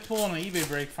thing I did pull on an eBay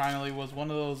break finally was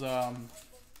one of those, I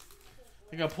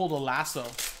think I pulled a lasso.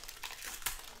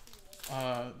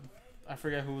 I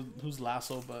forget whose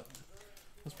lasso, but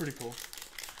that's pretty cool.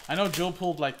 I know Joe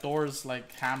pulled like Thor's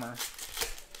like hammer,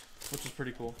 which is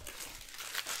pretty cool.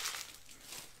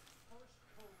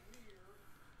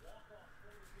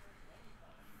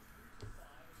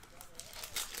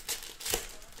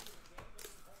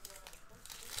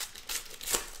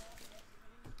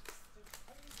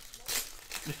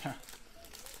 Yeah.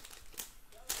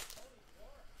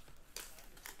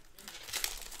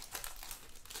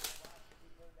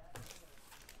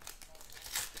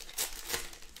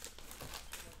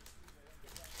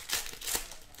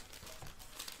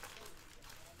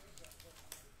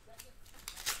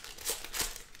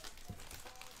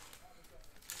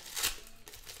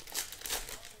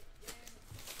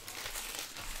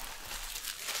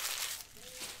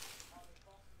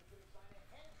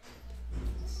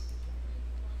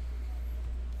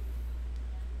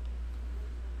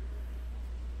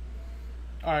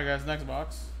 Alright guys, next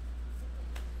box.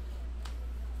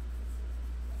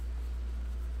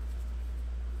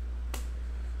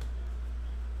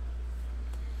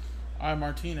 Alright,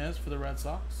 Martinez for the Red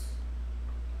Sox.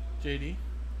 JD.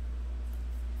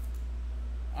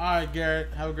 Alright,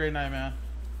 Garrett. Have a great night, man.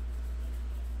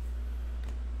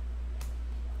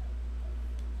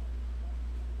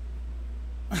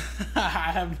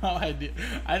 I have no idea.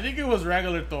 I think it was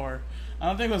regular Thor. I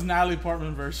don't think it was Natalie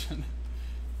Portman version.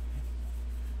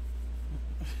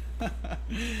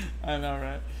 I know,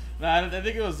 right? No, I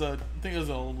think it was an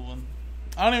old one.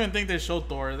 I don't even think they showed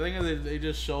Thor. I think they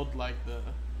just showed like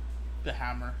the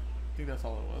hammer. I think that's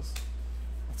all it was.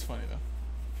 That's funny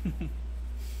though.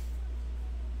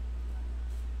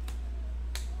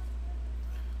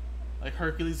 Like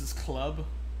Hercules' club.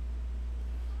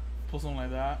 Pull something like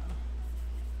that.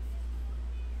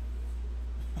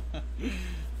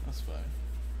 That's funny.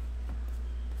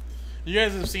 You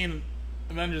guys have seen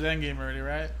Avengers Endgame already,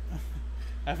 right?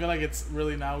 I feel like it's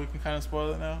really now we can kind of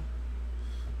spoil it now.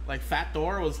 Like Fat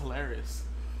Thor was hilarious.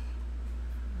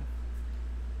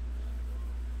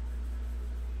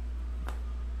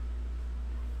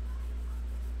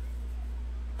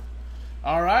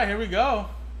 All right, here we go.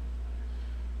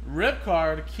 Rip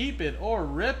card, keep it or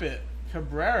rip it.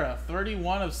 Cabrera,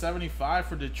 31 of 75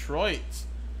 for Detroit.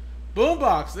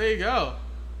 Boombox, there you go.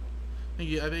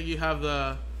 I think you have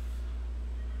the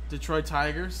Detroit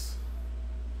Tigers.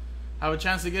 Have a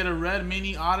chance to get a red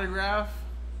mini autograph,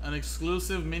 an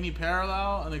exclusive mini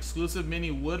parallel, an exclusive mini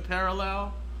wood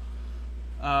parallel,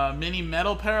 mini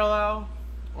metal parallel,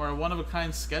 or a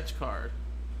one-of-a-kind sketch card.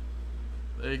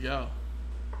 There you go.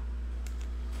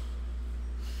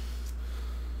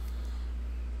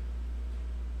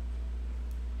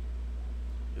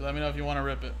 You let me know if you want to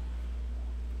rip it.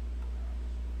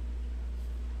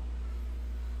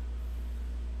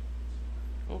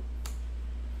 Oh.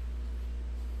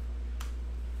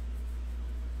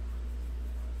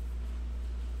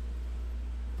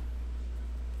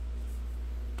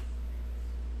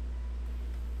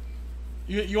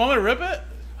 You want me to rip it?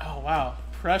 Oh wow,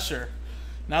 pressure.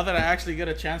 Now that I actually get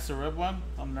a chance to rip one,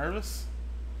 I'm nervous.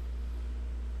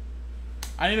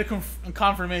 I need a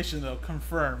confirmation though.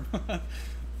 Confirm.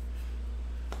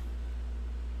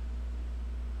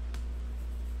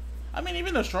 I mean,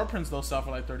 even the short prints though sell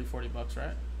for like 30-40 bucks,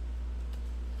 right?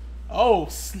 Oh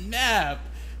snap!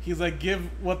 He's like, give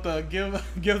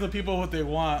the people what they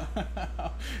want.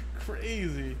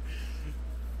 Crazy.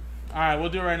 All right, we'll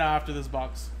do it right now after this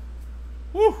box.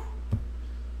 Woo!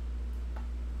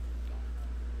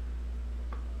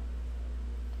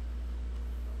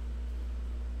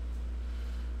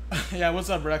 Yeah, what's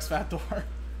up, Rex Fat Thor?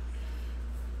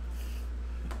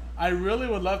 I really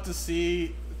would love to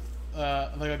see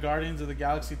like a Guardians of the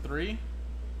Galaxy 3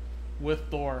 with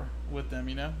Thor with them,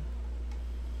 you know?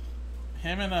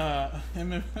 Him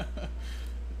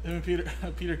and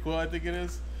Peter Quill, I think it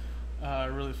is.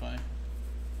 Really funny.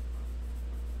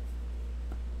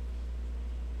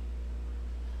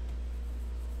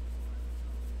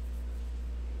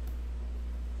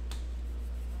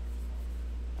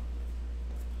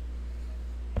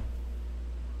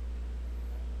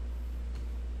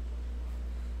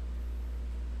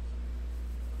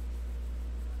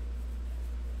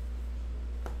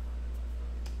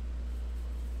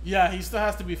 Yeah, he still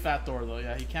has to be Fat Thor though.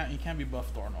 Yeah, he can't be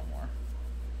Buff Thor no more.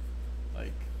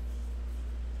 Like,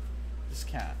 just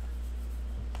can't.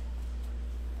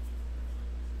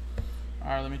 All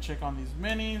right, let me check on these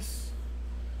minis.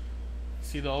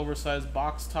 See the oversized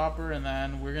box topper, and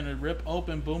then we're gonna rip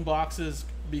open Boombox's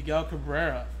Miguel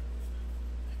Cabrera.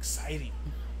 Exciting.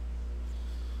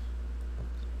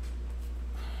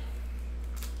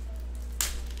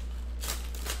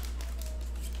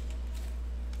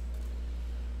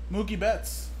 Mookie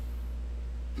Betts.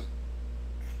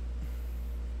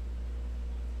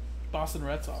 Boston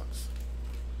Red Sox.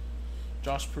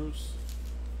 Josh Proust.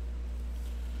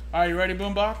 Are you ready,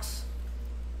 Boombox?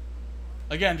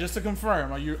 Again, just to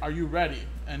confirm, are you ready?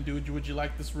 And would you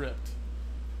like this ripped?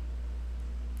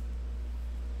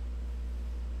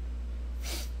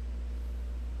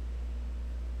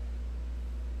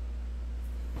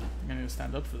 I'm gonna need to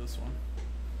stand up for this one.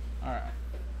 All right.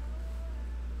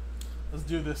 Let's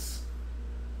do this.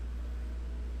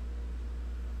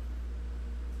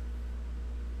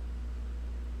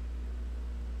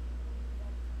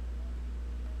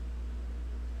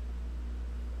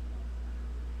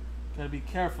 Gotta be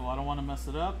careful. I don't want to mess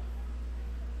it up.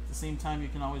 At the same time, you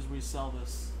can always resell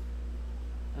this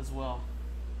as well.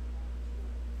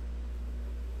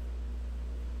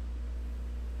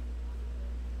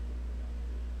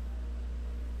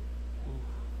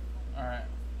 Ooh. All right.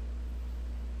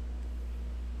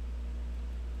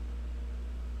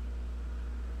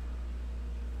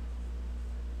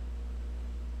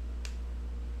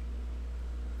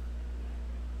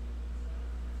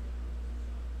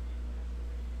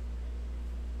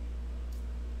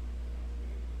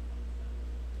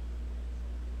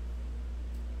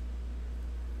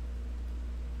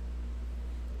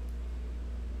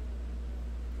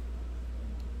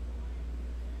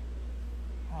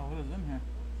 What is in here?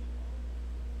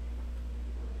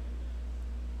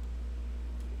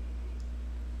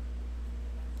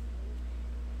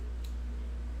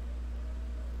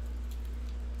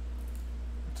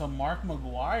 It's a Mark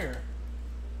McGuire.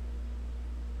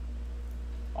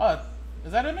 Oh,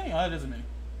 is that a mini? Oh, that is a mini.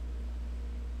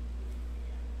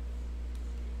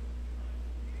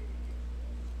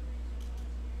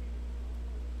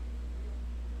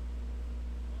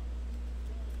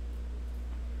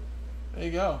 There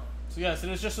you go. So yes,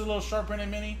 it is just a little sharp printed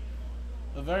mini.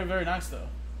 But very, very nice though.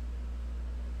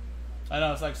 I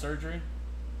know, it's like surgery.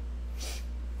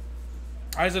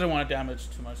 I just didn't want to damage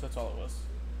too much, that's all it was.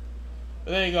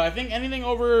 But there you go. I think anything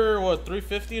over what,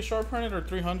 350 is sharp printed, or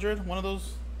 300, one of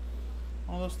those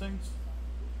things.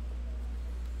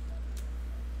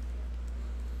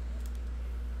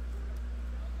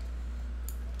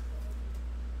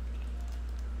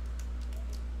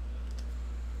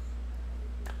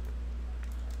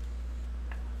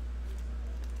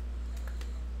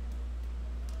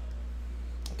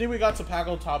 I think we got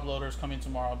Topago top loaders coming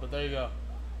tomorrow, but there you go.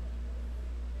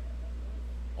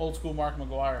 Old school Mark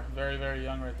McGuire. Very, very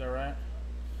young right there, right?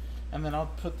 And then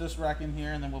I'll put this rack in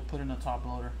here, and then we'll put in a top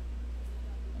loader.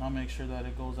 And I'll make sure that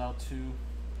it goes out to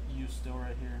you still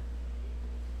right here.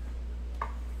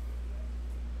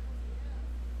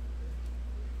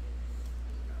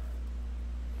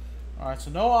 Alright,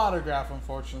 so no autograph,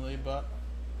 unfortunately, but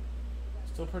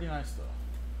still pretty nice, though.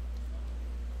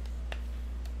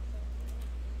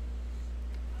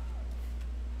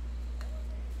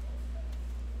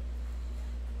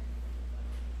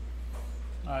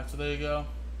 Alright, so there you go.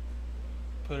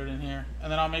 Put it in here.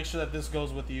 And then I'll make sure that this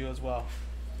goes with you as well.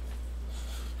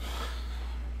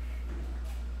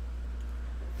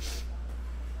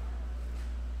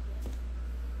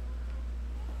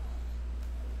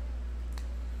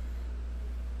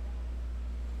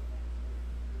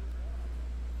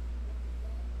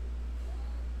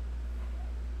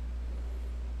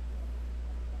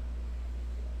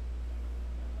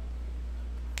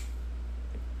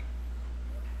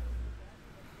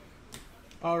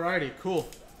 Alrighty, cool.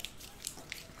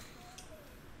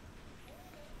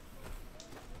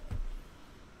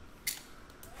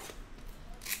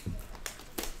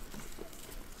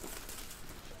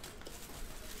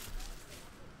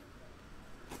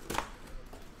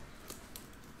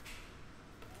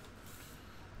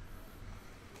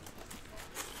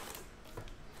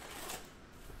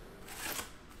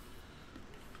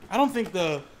 I don't think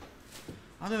the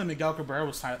Miguel Cabrera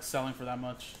was selling for that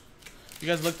much. You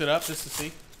guys looked it up just to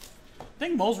see? I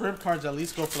think most rip cards at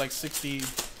least go for like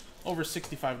over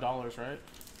 $65, right?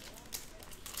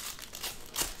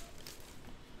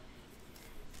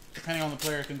 Depending on the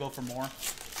player, it can go for more.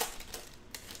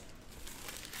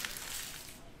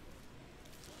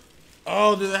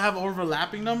 Oh, do they have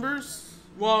overlapping numbers?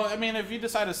 Well, I mean, if you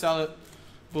decide to sell it,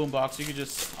 boombox, you could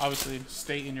just obviously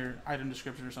state in your item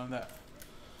description or something that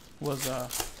was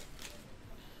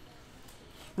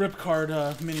rip card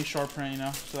mini short print, you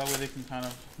know, so that way they can kind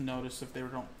of notice if they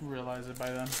don't realize it by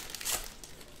then.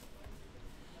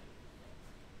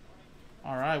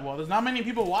 All right, well, there's not many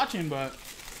people watching, but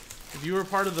if you were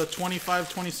part of the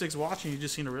 25, 26 watching, you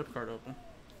just seen a rip card open.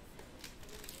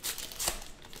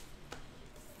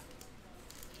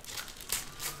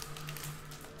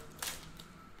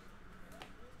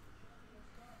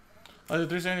 The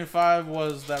 375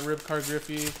 was that rip card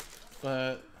Griffey,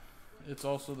 but it's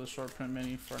also the short print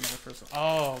mini for another person.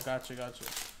 Oh, gotcha, gotcha.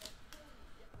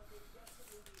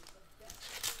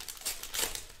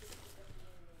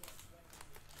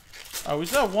 All right, we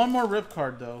still have one more rip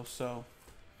card though, so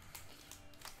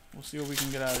we'll see what we can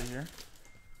get out of here.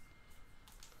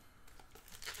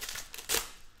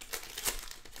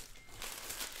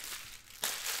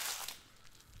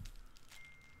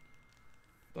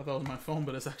 Thought that was my phone,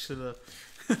 but it's actually the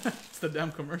it's the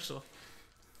damn commercial.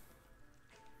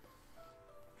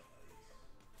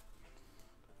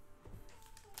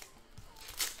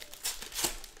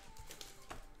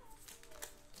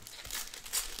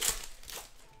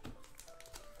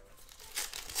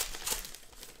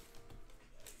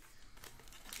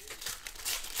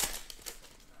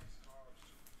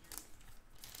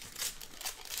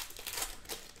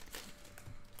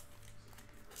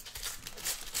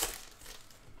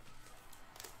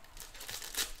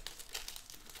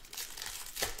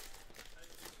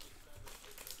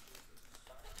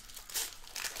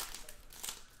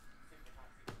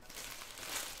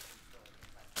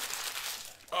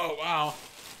 Oh, wow.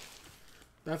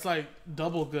 That's like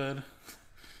double good.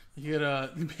 You get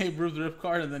a Babe Ruth rip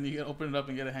card, and then you get open it up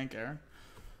and get a Hank Aaron.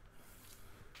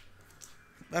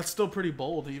 That's still pretty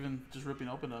bold, even just ripping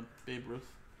open a Babe Ruth.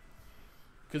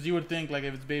 Because you would think, like,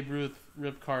 if it's Babe Ruth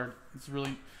rip card, it's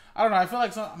really... I don't know. I feel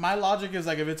like my logic is,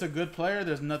 like, if it's a good player,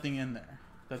 there's nothing in there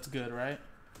that's good, right?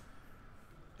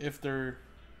 If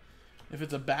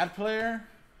it's a bad player...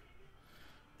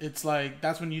 It's like,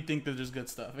 that's when you think that there's good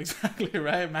stuff. Exactly,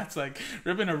 right? Matt's like,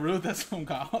 ripping a Ruth, that's some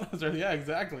college. Yeah,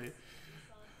 exactly.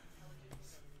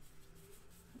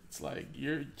 It's like,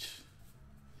 you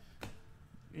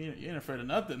ain't afraid of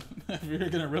nothing if you're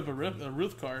going to rip a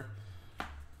Ruth card.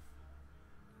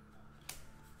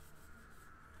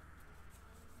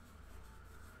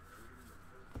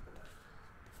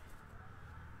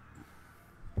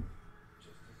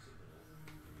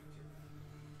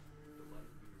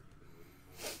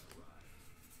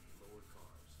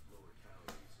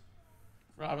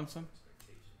 Robinson.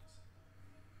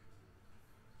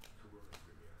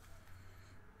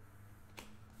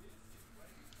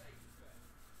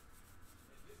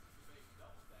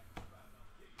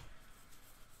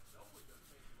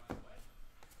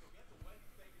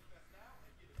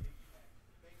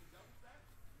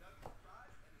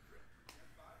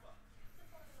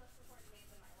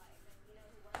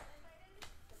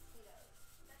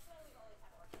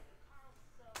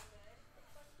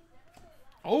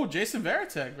 Oh, Jason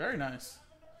Varitek. Very nice.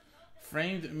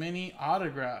 Framed mini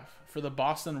autograph for the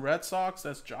Boston Red Sox.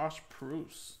 That's Josh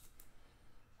Pruce.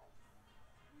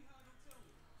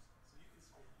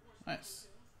 Nice.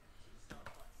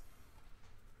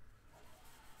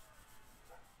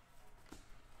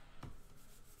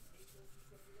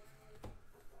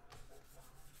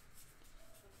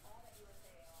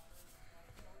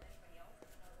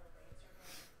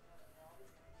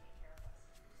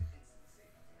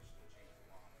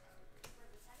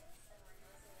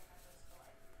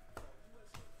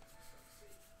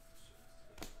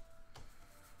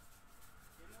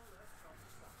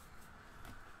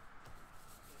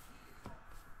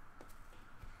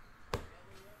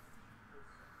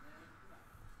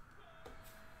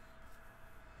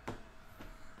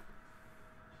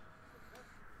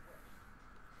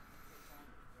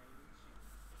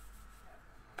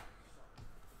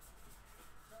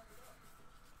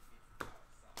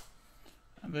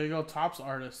 And there you go, Topps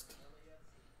artist.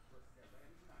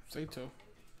 Sato.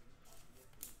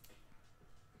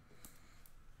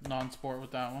 Non-sport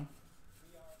with that one.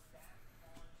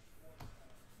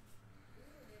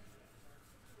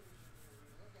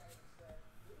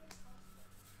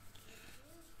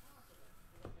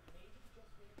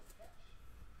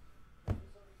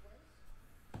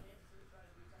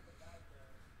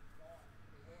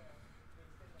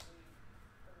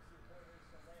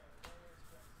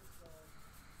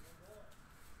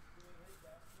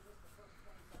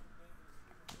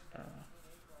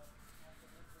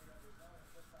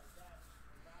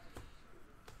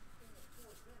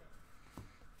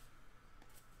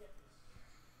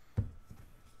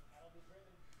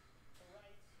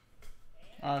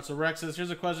 Alright, so Rex says,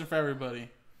 here's a question for everybody.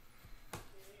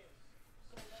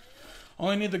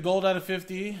 Only need the gold out of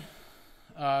 50.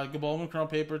 Gabolman curl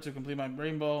paper to complete my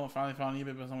rainbow. I finally found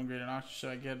eBay, but someone graded an auction.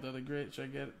 Should I get the other grade? Should I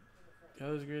get the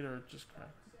other grade or just crack?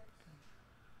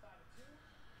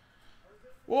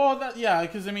 Well, yeah,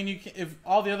 because I mean, if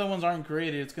all the other ones aren't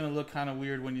graded, it's gonna look kind of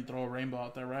weird when you throw a rainbow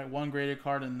out there, right? One graded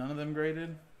card and none of them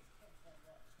graded.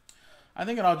 I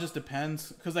think it all just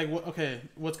depends, because like, okay,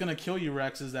 what's gonna kill you,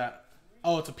 Rex, is that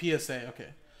it's a PSA. Okay,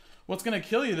 what's gonna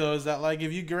kill you though is that like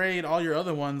if you grade all your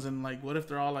other ones and like what if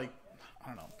they're all like I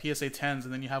don't know PSA 10s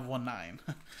and then you have 1/9,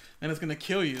 then it's gonna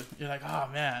kill you. You're like, oh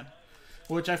man,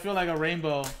 which I feel like a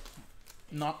rainbow,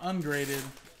 not ungraded,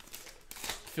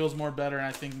 feels more better, and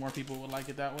I think more people would like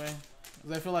it that way.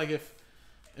 Because I feel like if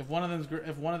one of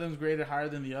them's graded higher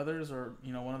than the others, or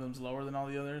you know one of them's lower than all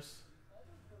the others,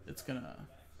 it's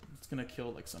gonna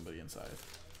kill like somebody inside.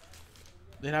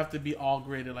 They'd have to be all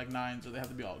graded like 9s, or they have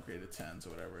to be all graded 10s, or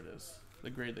whatever it is,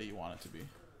 the grade that you want it to be.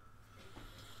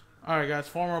 All right, guys,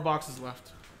 4 more boxes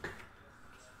left.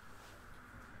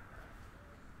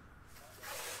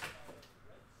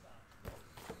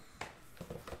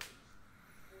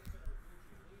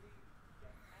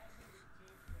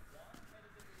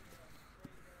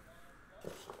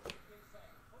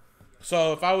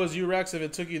 So if I was you, Rex, if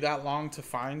it took you that long to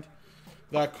find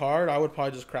that card, I would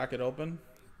probably just crack it open.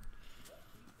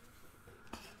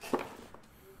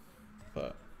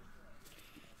 But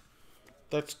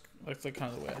that's like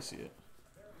kind of the way I see it.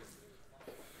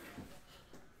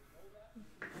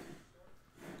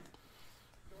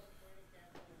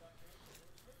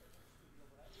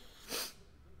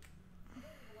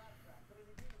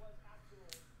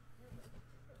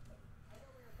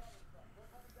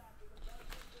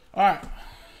 All right,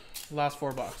 last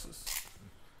 4 boxes.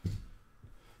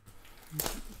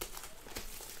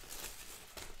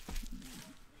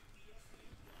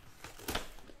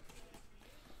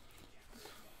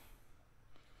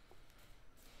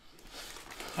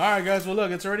 All right, guys. Well,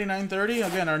 look, it's already 9:30.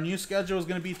 Again, our new schedule is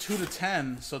going to be 2 to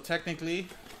 10. So technically,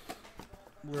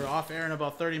 we're off air in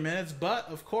about 30 minutes. But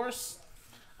of course,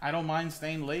 I don't mind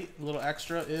staying late, a little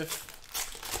extra, if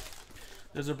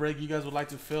there's a break you guys would like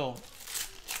to fill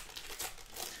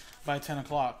by 10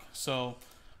 o'clock. So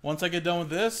once I get done with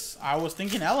this, I was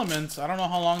thinking elements. I don't know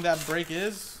how long that break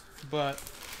is, but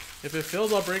if it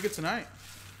fills, I'll break it tonight.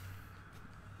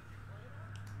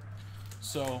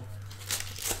 So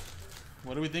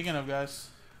what are we thinking of, guys?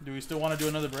 Do we still want to do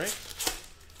another break?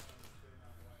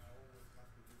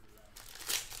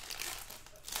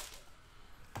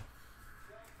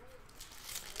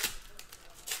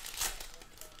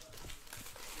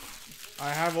 I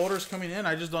have orders coming in.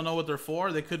 I just don't know what they're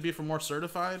for. They could be for more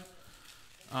certified.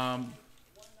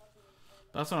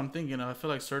 That's what I'm thinking of. I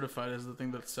feel like certified is the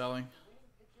thing that's selling,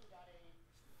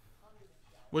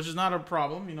 which is not a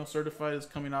problem. You know, certified is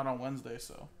coming out on Wednesday,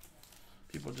 so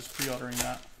people just pre-ordering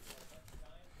that.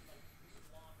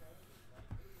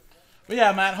 But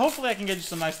yeah, Matt, hopefully I can get you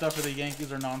some nice stuff for the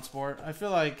Yankees or non-sport. I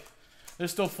feel like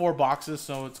there's still 4 boxes,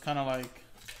 so it's kind of like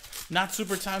not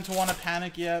super time to want to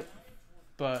panic yet,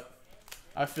 but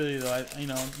I feel you though. You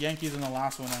know, Yankees in the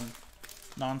last one and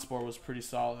non-sport was pretty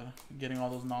solid, getting all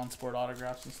those non-sport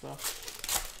autographs and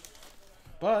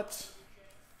stuff. But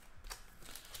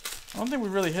I don't think we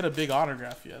really hit a big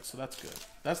autograph yet, so that's good.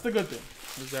 That's the good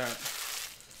thing, is that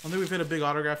I don't think we've hit a big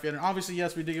autograph yet. And obviously,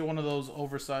 yes, we did get one of those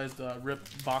oversized rip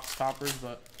box toppers,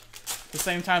 but at the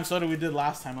same time, so did we did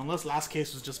last time, unless last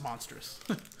case was just monstrous.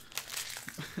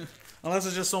 Unless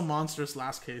it's just so monstrous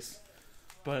last case.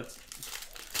 But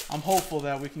I'm hopeful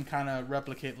that we can kind of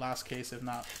replicate last case, if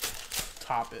not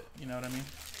top it. You know what I mean?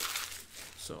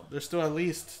 So there's still at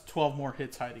least 12 more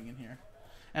hits hiding in here.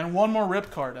 And 1 more rip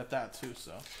card at that too,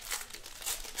 so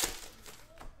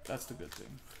that's the good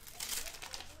thing.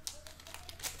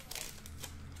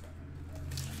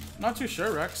 Not too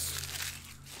sure, Rex.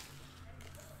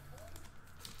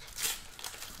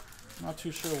 Not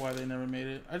too sure why they never made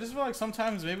it. I just feel like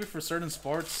sometimes maybe for certain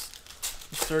sports,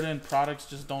 certain products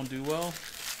just don't do well.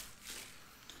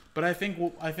 But I think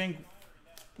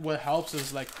what helps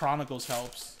is like Chronicles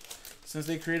helps. Since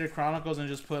they created Chronicles and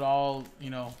just put all,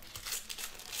 you know,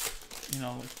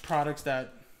 products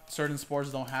that certain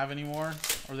sports don't have anymore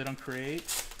or they don't create,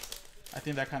 I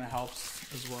think that kind of helps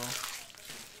as well.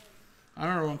 I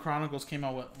remember when Chronicles came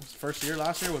out, what was first year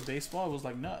last year with baseball, it was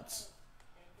like nuts.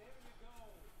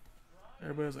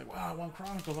 Everybody was like, wow, I want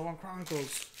Chronicles, I want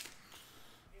Chronicles.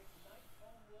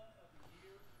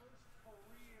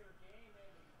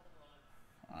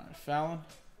 Alright, Fallon.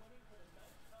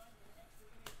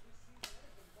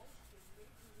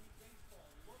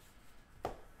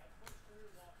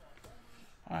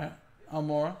 Alright.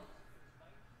 Almora.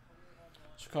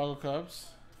 Chicago Cubs.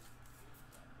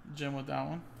 Jim with that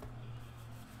one.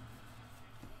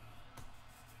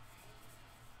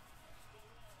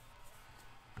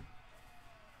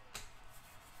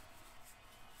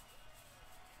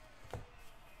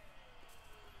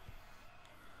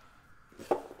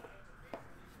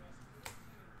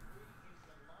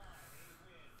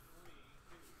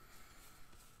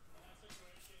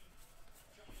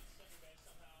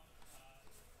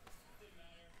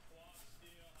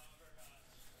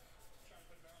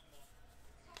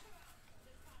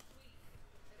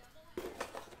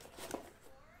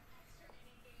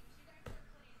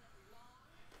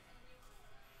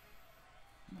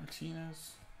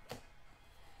 Martinez.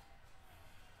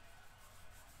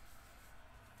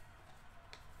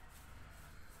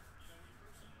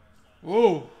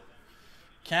 Ooh.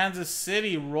 Kansas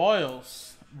City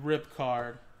Royals rip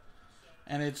card.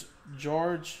 And it's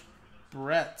George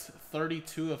Brett,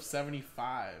 32 of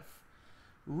 75.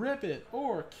 Rip it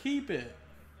or keep it.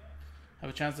 Have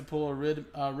a chance to pull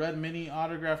a red mini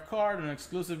autograph card, an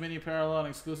exclusive mini parallel, an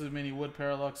exclusive mini wood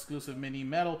parallel, exclusive mini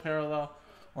metal parallel,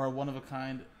 or a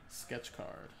one-of-a-kind sketch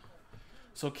card.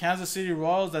 So Kansas City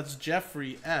Royals, that's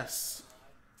Jeffrey S.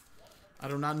 I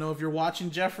do not know if you're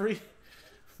watching Jeffrey,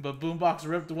 but Boombox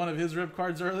ripped one of his rip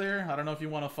cards earlier. I don't know if you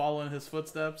want to follow in his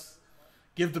footsteps.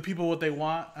 Give the people what they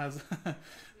want, as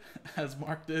as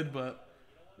Mark did, but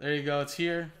there you go. It's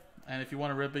here, and if you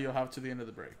want to rip it, you'll have to the end of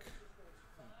the break.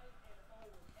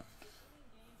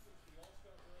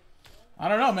 I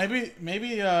don't know. Maybe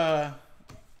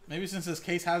since this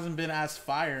case hasn't been as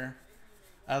fire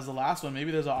as the last one, maybe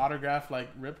there's an autograph like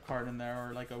rip card in there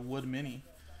or like a wood mini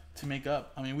to make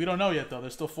up. I mean, we don't know yet though.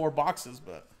 There's still 4 boxes,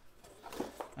 but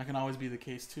that can always be the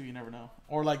case too. You never know.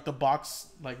 Or like the box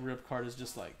like rip card is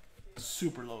just like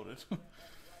super loaded.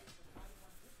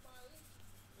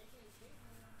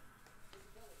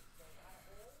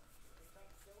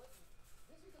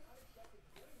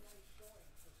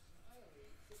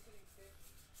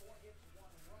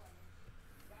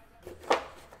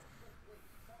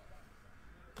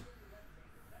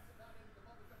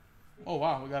 Oh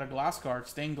wow, we got a glass card,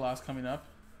 stained glass coming up.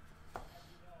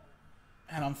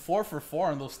 And I'm 4 for 4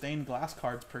 on those stained glass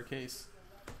cards per case.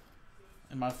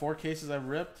 In my 4 cases I've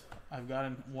ripped, I've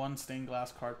gotten 1 stained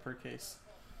glass card per case.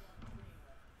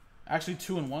 Actually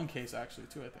 2 in 1 case, actually,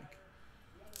 too, I think.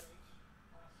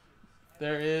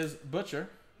 There is Butcher,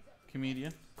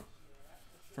 comedian,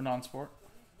 for non-sport.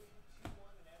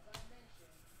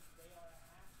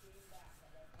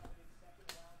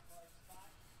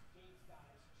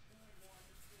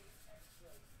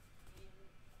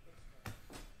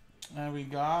 And we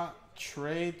got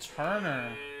Trey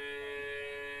Turner.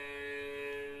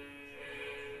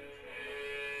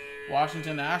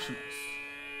 Washington Nationals.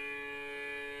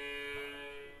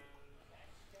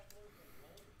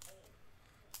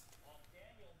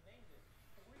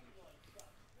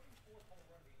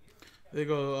 They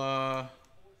go,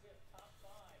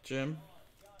 Jim.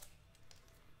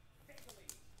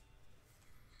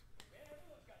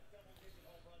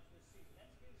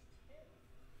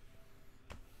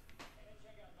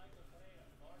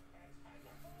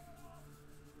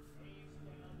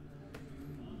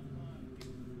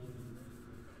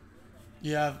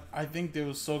 Yeah, I think it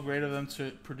was so great of them to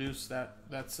produce that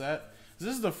set.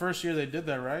 This is the first year they did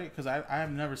that, right? Because I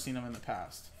have never seen them in the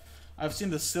past. I've seen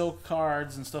the silk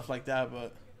cards and stuff like that,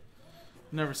 but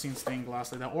never seen stained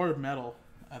glass like that, or metal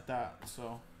at that.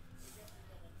 So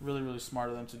really, really smart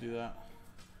of them to do that.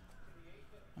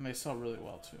 And they sell really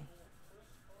well, too.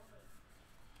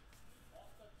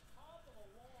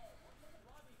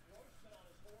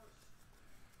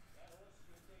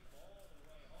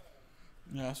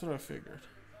 Yeah, that's what I figured.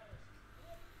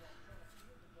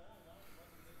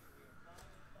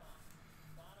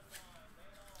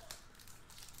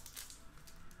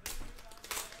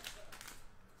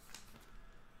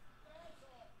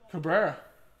 Cabrera.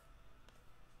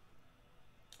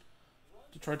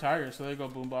 Detroit Tigers, so there you go,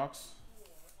 Boombox.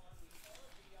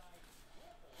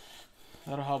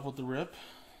 That'll help with the rip.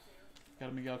 Got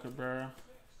a Miguel Cabrera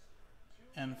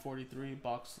N43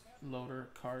 box loader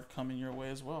card coming your way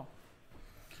as well.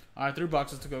 Alright, 3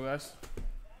 boxes to go, guys.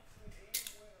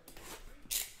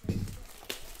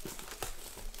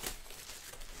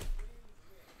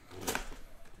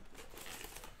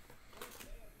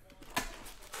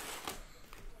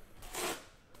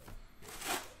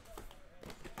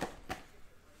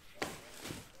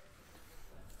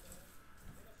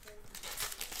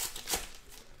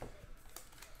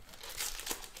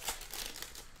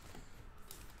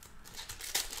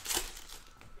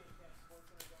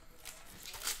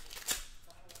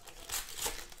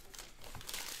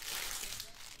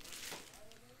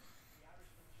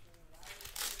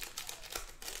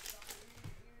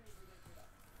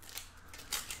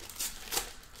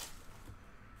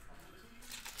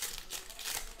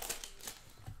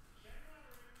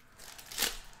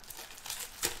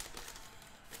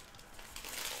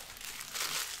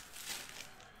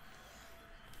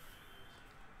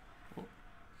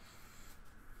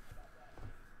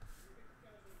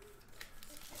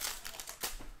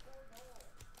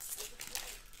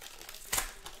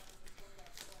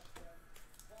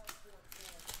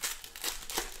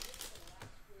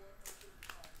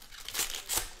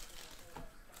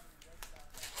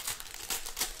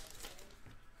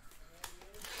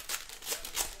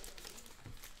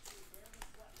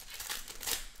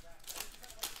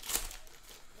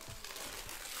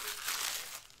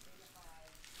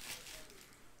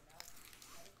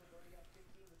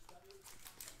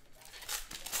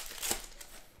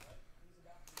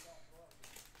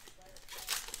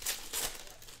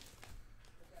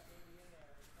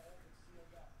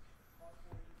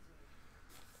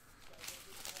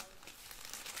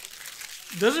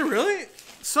 Does it really?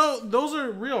 So those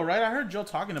are real, right? I heard Joe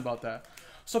talking about that.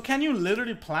 So can you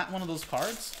literally plant one of those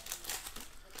cards?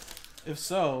 If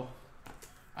so,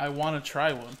 I want to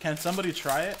try one. Can somebody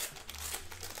try it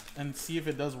and see if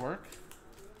it does work?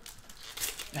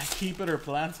 Keep it or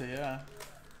plant it, yeah.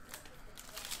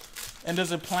 And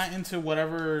does it plant into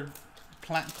whatever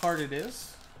plant card it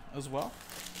is as well?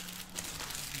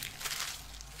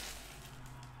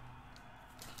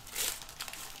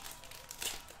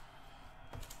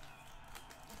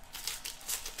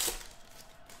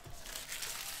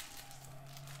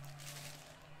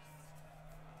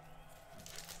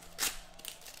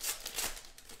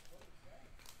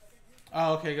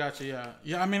 Oh, okay, gotcha, yeah.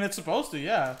 Yeah, I mean, it's supposed to,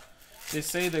 yeah. They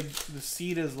say the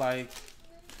seed is, like,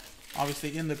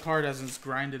 obviously in the card as it's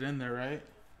grinded in there, right?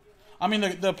 I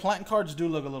mean, the plant cards do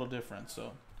look a little different,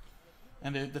 so.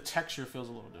 And the texture feels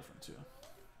a little different, too.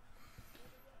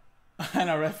 I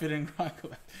know, right? Fitting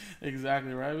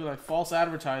exactly, right? We're like, false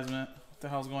advertisement. What the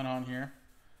hell's going on here?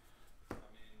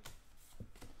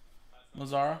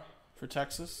 Mazara for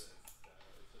Texas.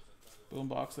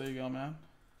 Boombox, there you go, man.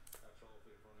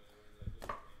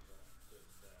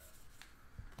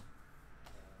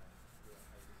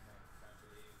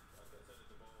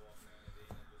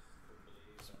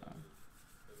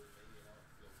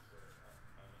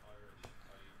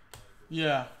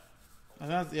 Yeah.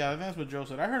 I think that's what Joe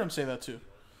said. I heard him say that too.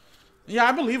 Yeah,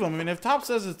 I believe him. I mean, if Top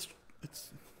says it's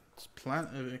plant,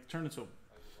 if it turned into,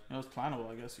 it's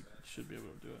plantable, I guess you should be able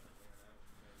to do it.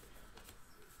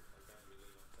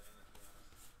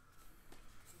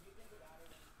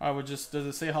 Alright, does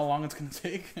it say how long it's gonna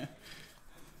take?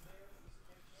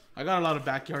 I got a lot of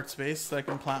backyard space so I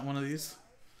can plant one of these.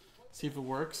 See if it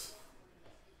works.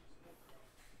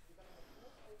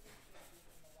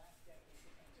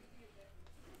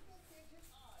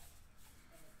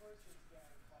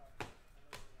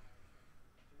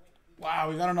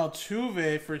 Wow, we got an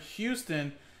Altuve for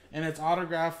Houston, and it's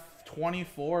autograph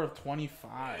 24 of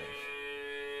 25.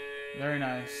 Very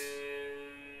nice.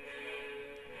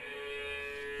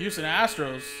 Houston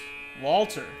Astros,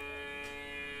 Walter.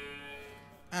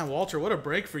 Man, Walter, what a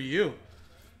break for you.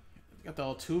 Got the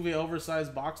Altuve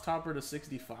oversized box topper to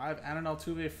 65, and an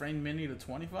Altuve framed mini to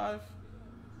 25.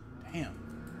 Damn.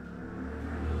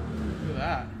 Look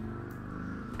at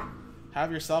that.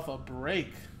 Have yourself a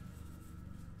break.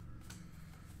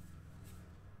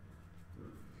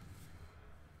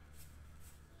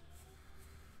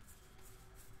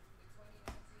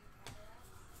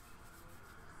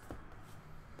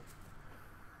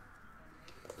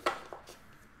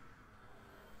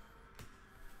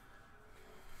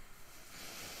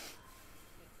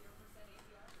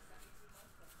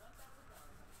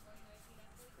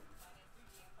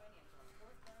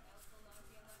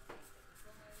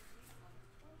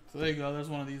 So there you go. There's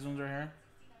one of these ones right here.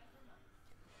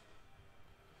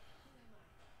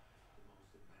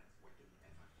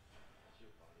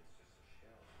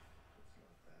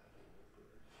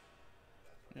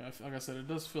 Yeah, like I said, it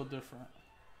does feel different.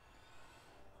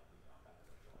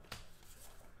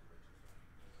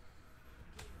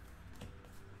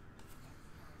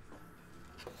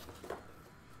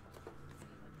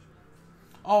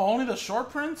 Oh, only the short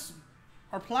prints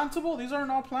are plantable? These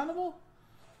aren't all plantable?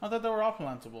 I thought they were all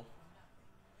plantable.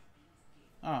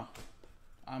 Oh,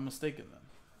 I'm mistaken then.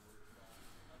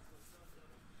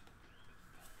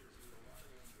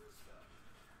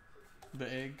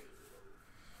 The egg.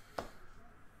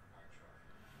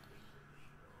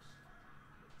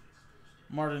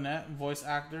 Martinet, voice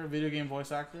actor, video game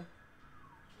voice actor.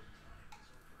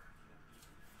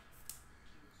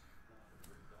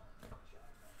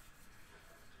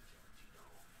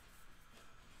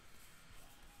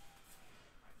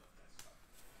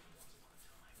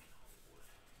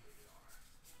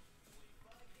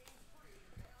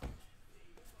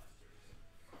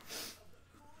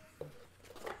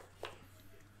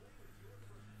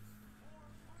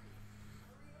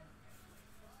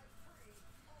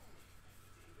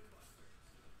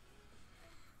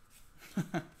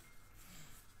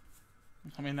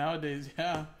 I mean, nowadays,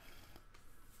 yeah.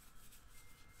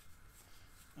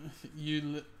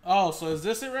 Oh, so is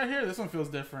this it right here? This one feels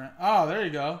different. Oh, there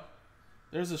you go.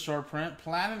 There's a short print.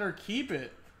 Plan it or keep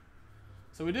it.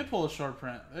 So we did pull a short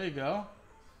print. There you go.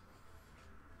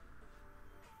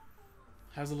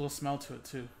 Has a little smell to it,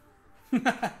 too.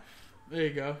 There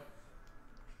you go.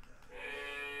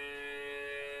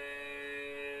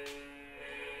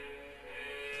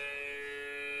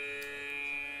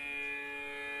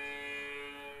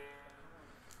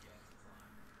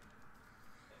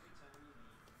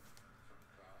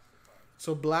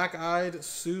 So Black-Eyed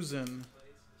Susan.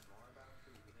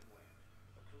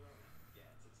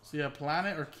 So yeah, plant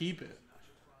it or keep it.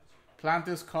 Plant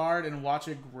this card and watch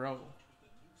it grow.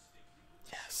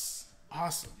 Yes.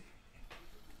 Awesome.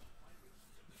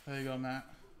 There you go, Matt.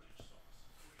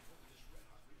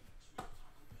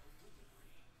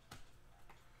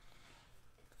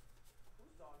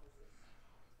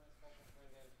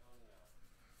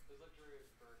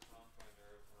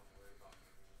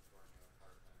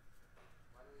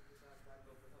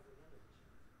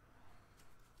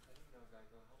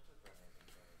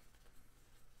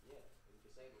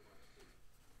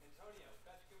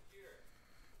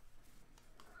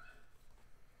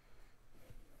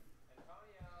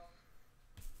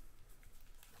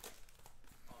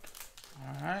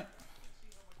 All right.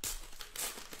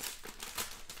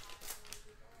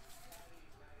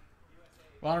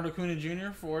 Ronald Acuna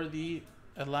Jr. for the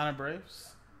Atlanta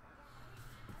Braves.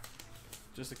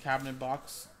 Just a cabinet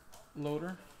box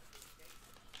loader.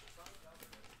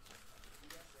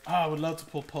 Oh, I would love to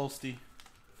pull Posty.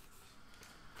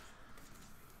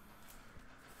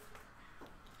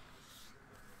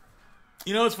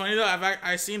 You know what's funny though?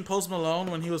 I seen Post Malone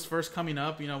when he was first coming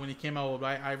up. You know, when he came out with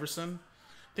White Iverson.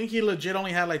 I think he legit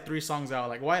only had like 3 songs out,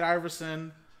 like White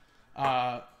Iverson.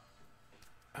 I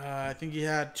think he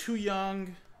had Too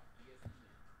Young,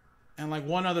 and like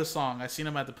one other song. I seen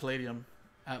him at the Palladium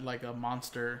at like a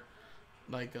Monster,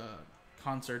 like a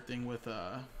concert thing with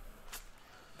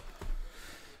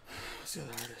what's the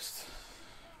other artist?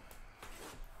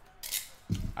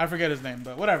 I forget his name,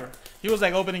 but whatever. He was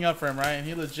like opening up for him, right? And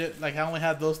he legit like only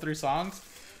had those 3 songs.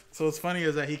 So what's funny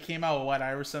is that he came out with White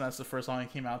Iverson. That's the first song he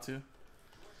came out to.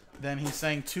 Then he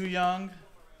sang Too Young,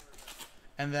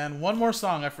 and then one more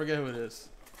song. I forget who it is,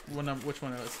 which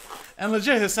one it was. And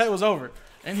legit, his set was over.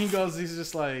 And he goes, he's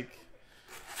just like,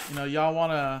 you know, y'all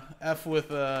want to F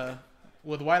with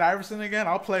White Iverson again?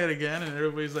 I'll play it again. And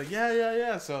everybody's like, yeah, yeah,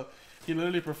 yeah. So he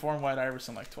literally performed White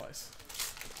Iverson like twice.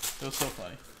 It was so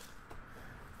funny.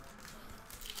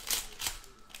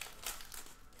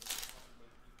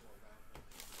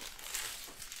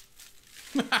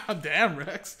 Damn,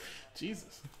 Rex.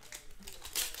 Jesus.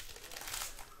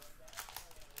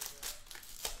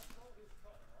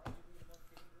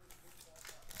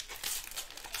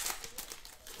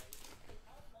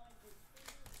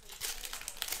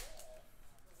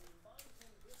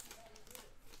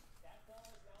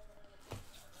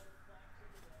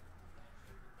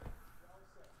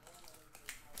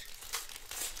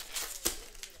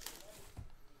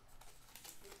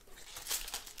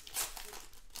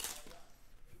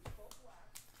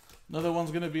 Another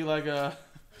one's gonna be like a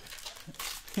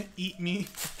eat me,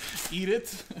 eat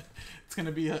it. It's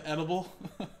gonna be edible.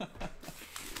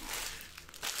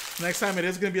 Next time it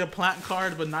is gonna be a plant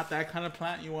card, but not that kind of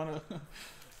plant you wanna.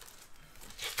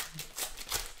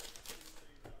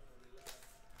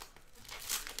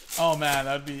 Oh man,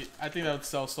 that'd be. I think that would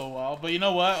sell so well. But you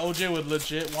know what? OJ would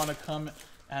legit want to come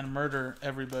and murder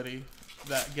everybody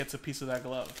that gets a piece of that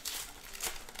glove.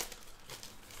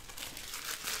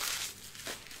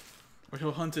 Or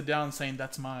he'll hunt it down saying,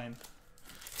 that's mine.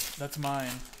 That's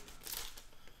mine.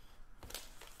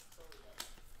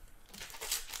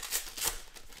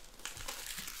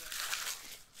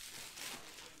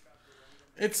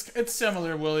 It's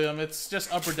similar, William. It's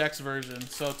just Upper Deck's version.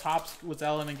 So Tops with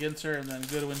Allen and Ginter, and then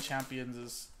Goodwin Champions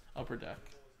is Upper Deck.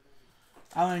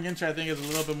 Allen and Ginter, I think, is a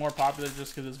little bit more popular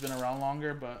just because it's been around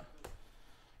longer, but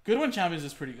Goodwin Champions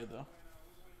is pretty good, though.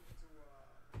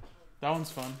 That one's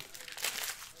fun.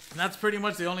 And that's pretty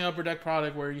much the only Upper Deck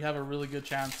product where you have a really good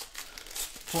chance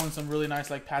pulling some really nice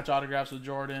like patch autographs with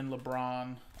Jordan,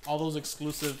 LeBron, all those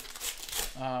exclusive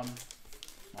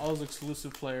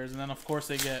players. And then of course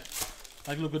they get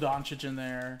like Luka Doncic in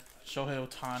there, Shohei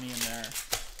Ohtani in there.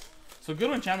 So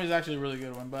Goodwin Champions is actually a really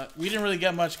good one, but we didn't really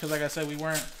get much because like I said, we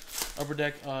weren't Upper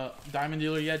Deck Diamond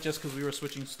Dealer yet just because we were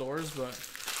switching stores. But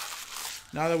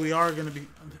now that we are going to be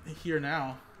here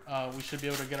now, we should be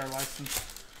able to get our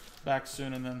license back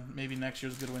soon, and then maybe next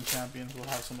year's Goodwin Champions we'll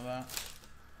have some of that.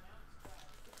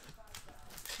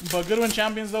 But Goodwin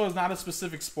Champions though is not a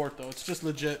specific sport though. It's just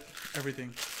legit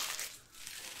everything.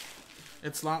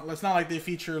 It's not like they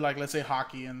feature like let's say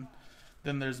hockey and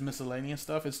then there's miscellaneous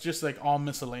stuff. It's just like all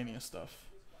miscellaneous stuff.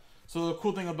 So the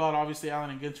cool thing about obviously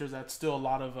Allen and Ginter is that still a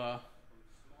lot of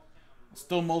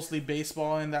still mostly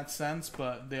baseball in that sense,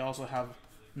 but they also have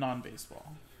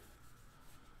non-baseball.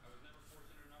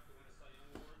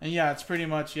 And yeah, it's pretty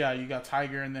much, yeah, you got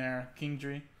Tiger in there,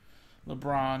 Kingdry,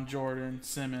 LeBron, Jordan,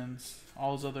 Simmons,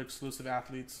 all those other exclusive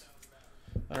athletes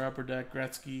that are Upper Deck,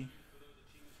 Gretzky.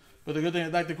 But the good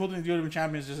thing, like the cool thing with Goodwin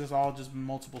Champions is it's all just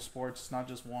multiple sports, it's not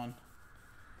just one.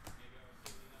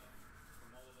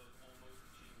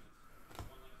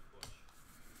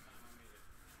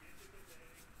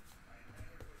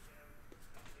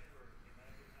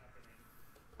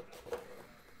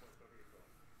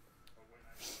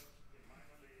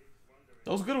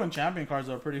 Those Goodwin champion cards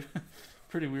are pretty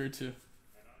pretty weird too.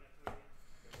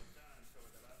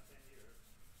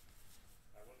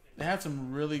 They had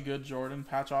some really good Jordan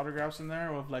patch autographs in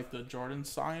there with like the Jordan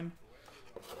sign,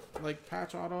 like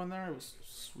patch auto in there. It was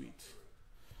sweet.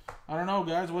 I don't know,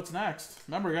 guys. What's next?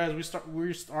 Remember, guys,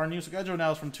 our new schedule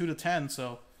now is from 2 to 10,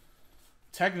 so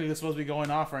technically it's supposed to be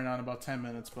going off right now in about 10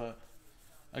 minutes. But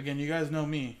again, you guys know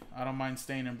me. I don't mind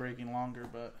staying and breaking longer,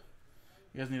 but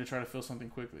you guys need to try to fill something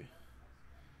quickly.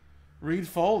 Reed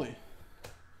Foley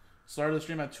started the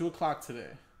stream at 2 o'clock today.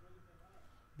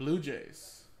 Blue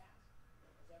Jays.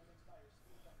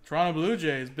 Toronto Blue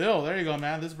Jays. Bill, there you go,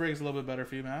 man. This break's a little bit better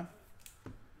for you, man.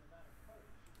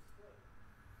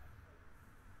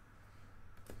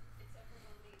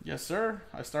 Yes, sir.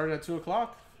 I started at 2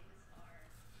 o'clock.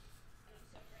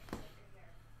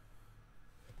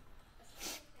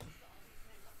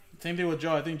 Same thing with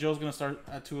Joe. I think Joe's going to start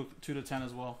at 2 to 10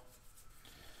 as well.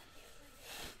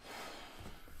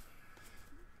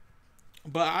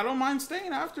 But I don't mind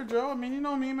staying after, Joe. I mean, you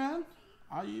know me, man.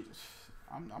 I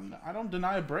don't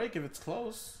deny a break if it's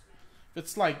close. If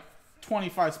it's like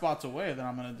 25 spots away, then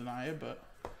I'm going to deny it. But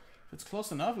if it's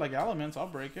close enough, like Elements, I'll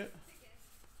break it.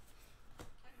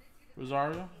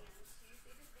 Rosario.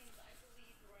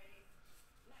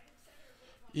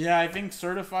 Yeah, I think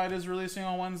Certified is releasing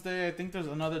on Wednesday. I think there's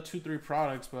another 2-3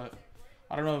 products, but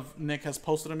I don't know if Nick has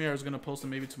posted them yet or is going to post them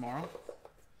maybe tomorrow.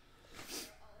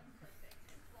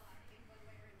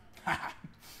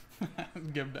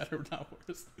 Get better, not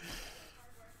worse.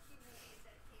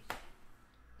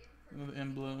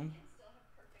 In Bloom.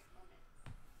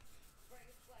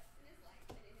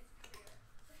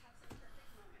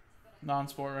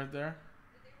 Non-sport right there.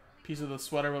 Piece of the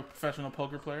sweater of a professional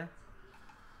poker player.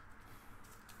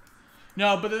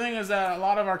 No, but the thing is that a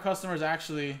lot of our customers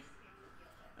actually,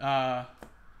 a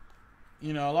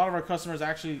lot of our customers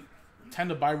actually tend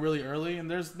to buy really early. And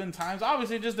there's been times,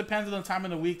 obviously it just depends on the time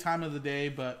of the week, time of the day,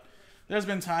 but there's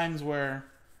been times where,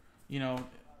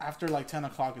 after like 10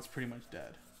 o'clock, it's pretty much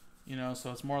dead.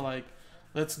 So it's more like,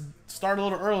 let's start a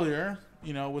little earlier,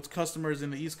 with customers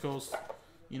in the East Coast,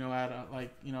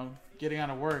 getting out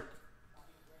of work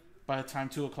by the time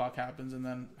 2 o'clock happens, and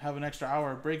then have an extra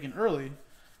hour breaking early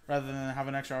rather than have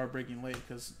an extra hour breaking late.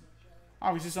 Because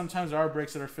obviously sometimes there are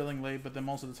breaks that are filling late, but then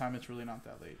most of the time it's really not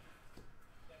that late.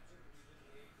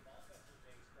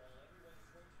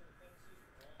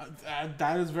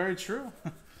 That is very true.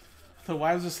 The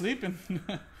wives are sleeping.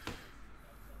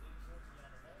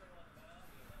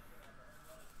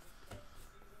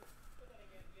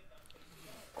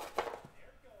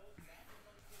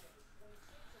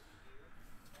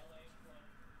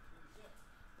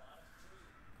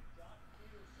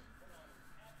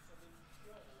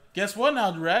 Guess what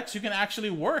now, Rex? You can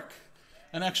actually work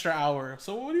an extra hour.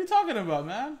 So what are you talking about,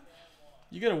 man?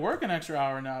 You get to work an extra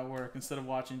hour now at work instead of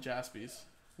watching Jaspys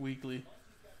weekly.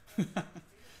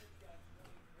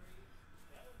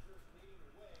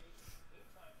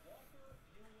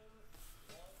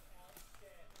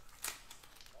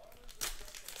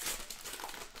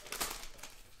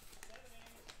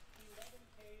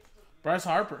 Bryce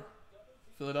Harper,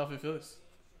 Philadelphia Phillies.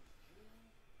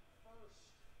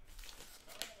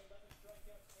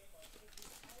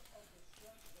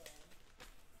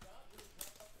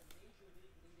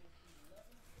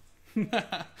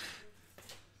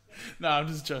 No, I'm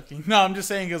just joking. No, I'm just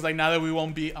saying because like now that we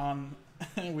won't be on,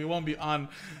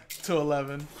 till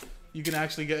 11. You can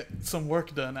actually get some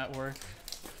work done at work.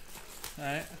 All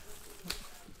right.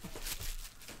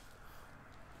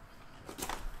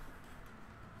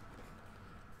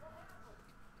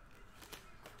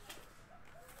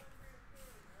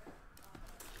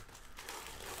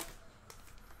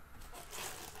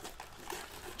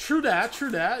 True that, true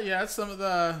that. Yeah, some of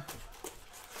the...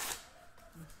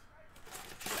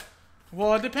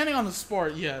 Well, depending on the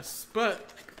sport, yes. But,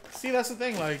 see, that's the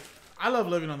thing. Like, I love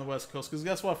living on the West Coast because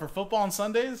guess what? For football on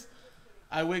Sundays,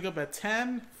 I wake up at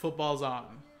 10, football's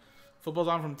on. Football's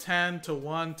on from 10 to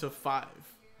 1 to 5.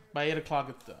 By 8 o'clock,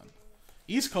 it's done.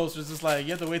 East Coast is just like,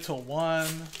 you have to wait till 1.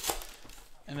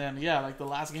 And then, yeah, like the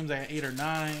last game's like at 8 or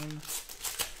 9.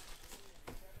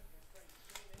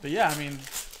 But, yeah, I mean...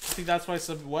 I think that's why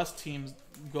some West teams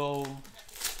go,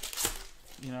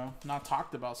 you know, not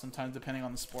talked about sometimes depending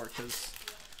on the sport because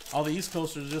all the East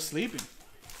Coasters are just sleeping.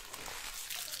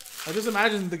 I just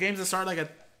imagine the games that start like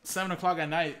at 7 o'clock at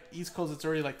night, East Coast it's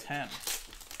already like 10. It's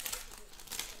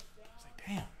like,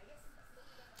 damn.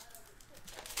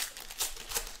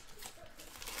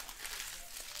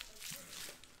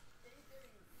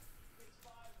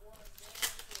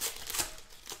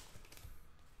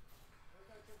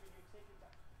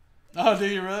 Oh, do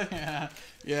you really? Yeah,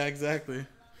 yeah, exactly.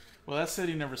 Well, that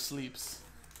city never sleeps.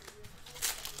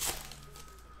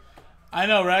 I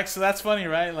know, Rex. So that's funny,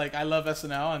 right? Like, I love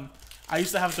SNL, and I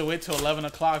used to have to wait till 11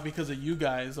 o'clock because of you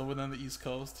guys over there on the East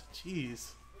Coast.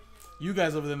 Jeez, you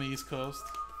guys over there on the East Coast.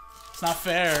 It's not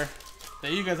fair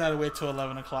that you guys had to wait till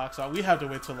 11 o'clock, so we have to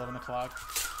wait till 11 o'clock.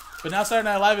 But now Saturday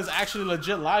Night Live is actually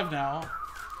legit live now,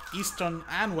 Eastern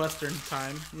and Western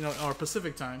time, you know, or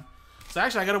Pacific time. So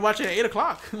actually, I gotta watch it at 8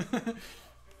 o'clock,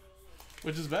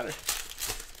 which is better.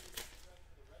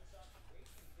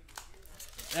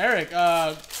 Eric,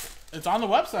 it's on the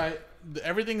website.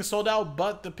 Everything is sold out,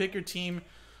 but the pick your team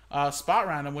spot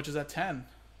random, which is at 10.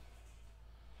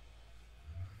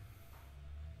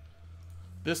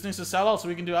 This needs to sell out so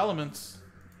we can do elements.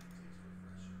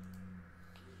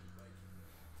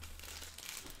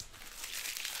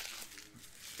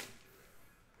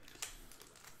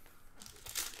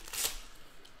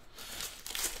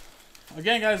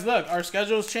 Again, guys, look, our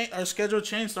schedule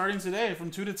changed starting today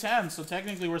from 2 to 10. So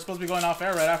technically, we're supposed to be going off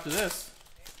air right after this.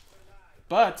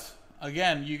 But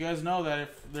again, you guys know that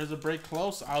if there's a break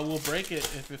close, I will break it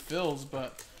if it fills.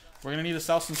 But we're gonna need to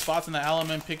sell some spots in the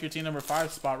element. Pick your team number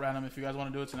 5 spot random if you guys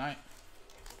want to do it tonight.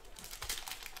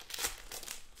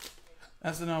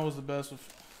 SNL was the best.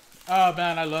 Oh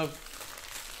man,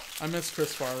 I miss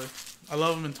Chris Farley. I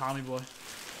love him in Tommy Boy.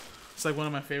 It's like one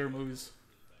of my favorite movies.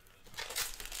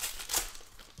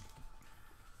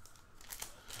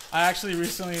 I actually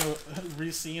recently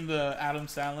re-seen the Adam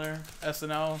Sandler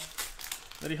SNL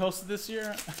that he hosted this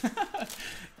year.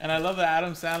 And I love the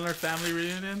Adam Sandler family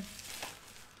reunion.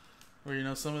 Where, you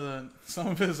know, some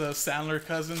of his Sandler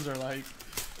cousins are like,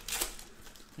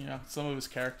 you know, some of his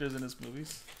characters in his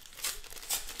movies.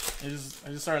 I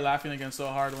just started laughing again so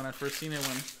hard when I first seen it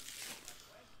when,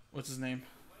 what's his name?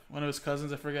 One of his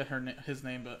cousins, I forget his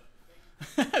name,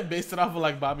 but based it off of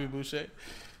like Bobby Boucher.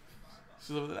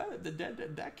 So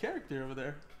that character over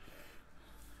there.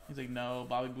 He's like, no,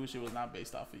 Bobby Boucher was not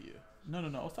based off of you. No,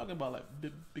 I was talking about like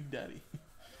Big Daddy.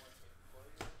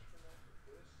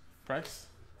 Price.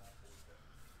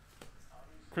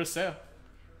 Chris Sale.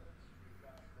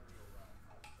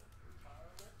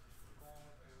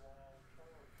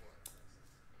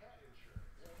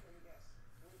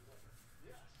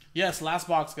 Yes, last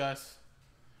box, guys.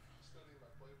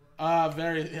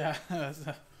 Yeah,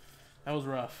 that was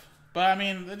rough. But I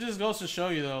mean, it just goes to show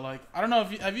you though. Like, I don't know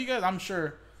if have you guys. I'm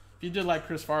sure if you did like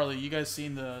Chris Farley, you guys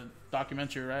seen the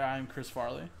documentary, right? I Am Chris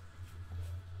Farley.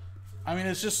 I mean,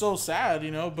 it's just so sad,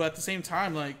 you know. But at the same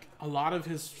time, like a lot of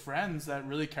his friends that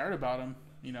really cared about him,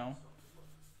 you know.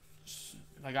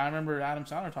 Like I remember Adam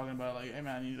Sandler talking about, like, hey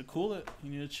man, you need to cool it, you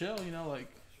need to chill, you know,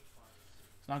 like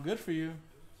it's not good for you.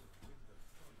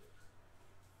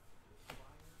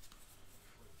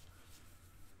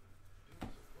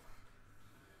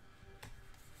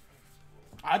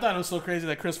 I thought it was so crazy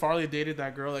that Chris Farley dated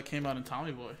that girl that came out in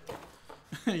Tommy Boy.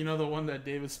 You know, the one that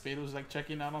David Spade was like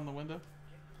checking out on the window.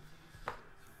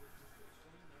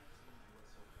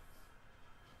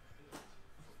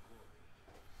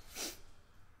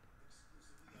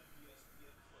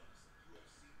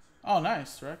 Oh,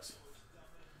 nice, Rex.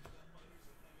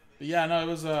 But yeah, no, it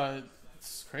was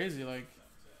it's crazy. Like,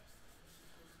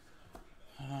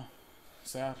 I don't know,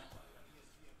 sad.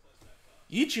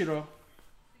 Ichiro,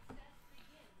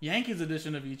 Yankees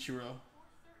edition of Ichiro.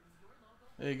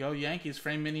 There you go, Yankees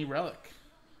frame mini relic.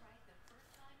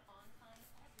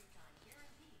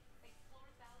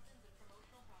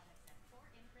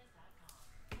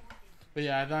 But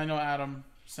yeah, I know Adam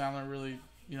Sandler really,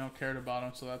 you know, cared about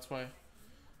him, so that's why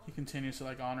he continues to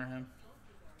like honor him.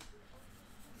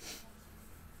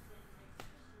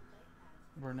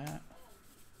 Burnett.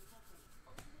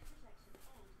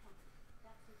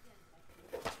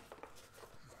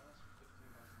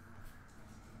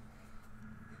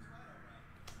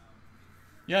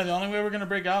 Yeah, the only way we're gonna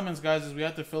break elements, guys, is we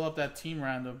have to fill up that team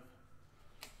random.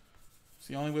 It's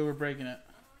the only way we're breaking it.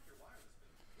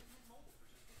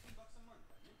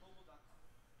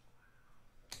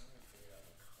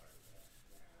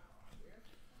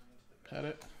 Pet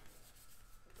it.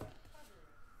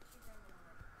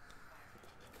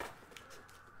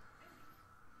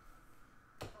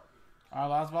 Alright,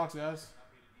 last box, guys.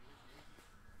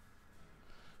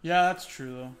 Yeah, that's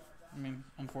true, though. I mean,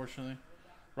 unfortunately.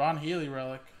 Ron Healy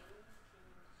relic.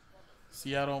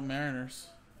 Seattle Mariners.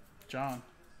 John.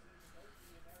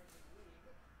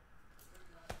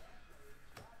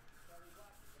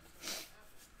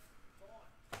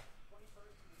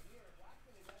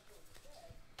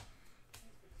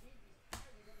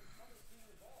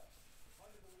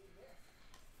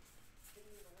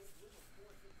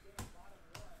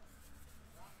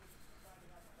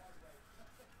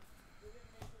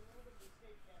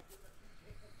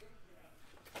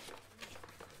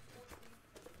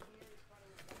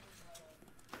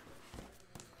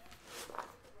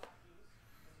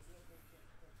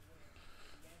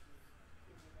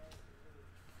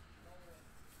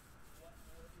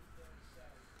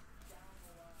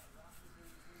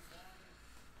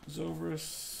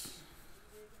 Zobrist.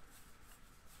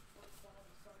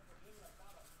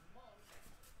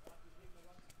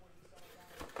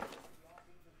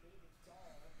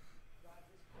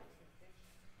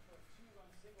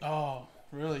 Oh,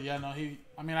 really? Yeah, no, I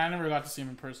mean, I never got to see him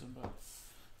in person, but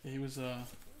he was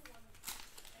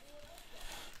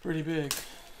pretty big.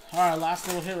 All right, last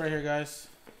little hit right here, guys.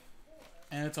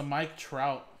 And it's a Mike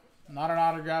Trout. Not an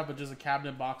autograph, but just a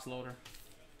cabinet box loader.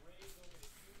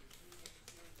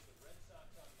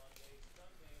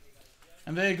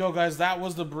 And there you go, guys. That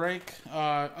was the break.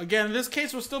 Again, this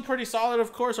case was still pretty solid,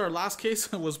 of course. Our last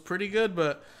case was pretty good,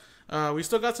 but we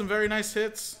still got some very nice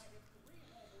hits.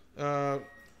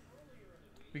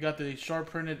 We got the short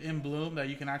printed in bloom that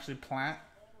you can actually plant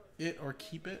it or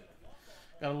keep it.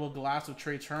 Got a little glass of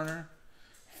Trey Turner.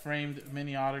 Framed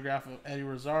mini autograph of Eddie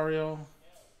Rosario.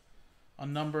 A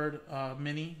numbered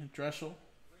mini Drexel.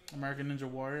 American Ninja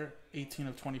Warrior. 18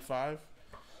 of 25.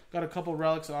 Got a couple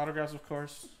relics and autographs, of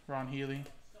course. Ron Healy.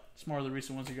 It's more of the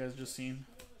recent ones you guys just seen.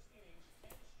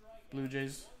 Blue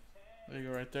Jays. There you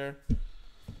go right there.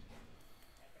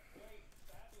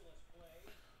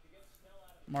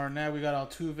 Martinet, we got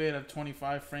Altuve at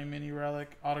 25 frame mini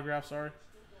relic autograph, sorry.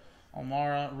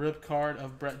 Almara, rip card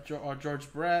of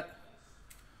George Brett.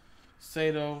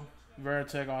 Sato,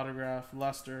 Veritek autograph,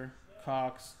 Lester,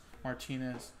 Cox,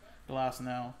 Martinez,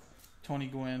 Glasnow, Tony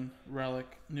Gwynn,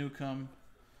 relic, Newcomb,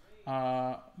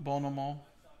 Bonomo,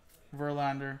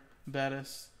 Verlander,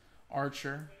 Bettis,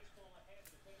 Archer,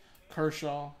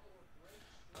 Kershaw,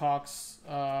 Cox,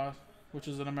 which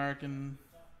is an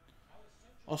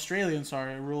Australian,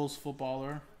 rules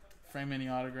footballer, frame mini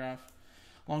autograph.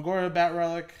 Longoria bat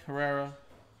relic, Herrera,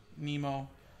 Nemo,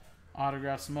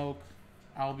 autograph, Smoke,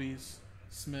 Albies,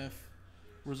 Smith,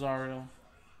 Rosario,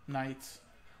 Knight,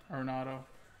 Arenado,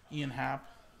 Ian Happ.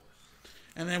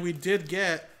 And then we did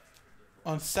get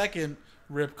on second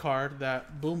rip card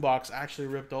that Boombox actually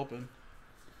ripped open.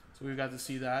 So we got to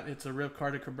see that. It's a rip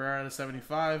card of Cabrera at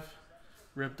 75,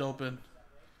 ripped open.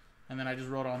 And then I just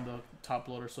wrote on the top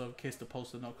loader so in case the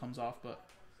post-it note comes off. But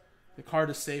the card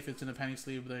is safe. It's in a penny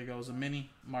sleeve. There you go. It's a mini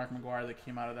Mark McGwire that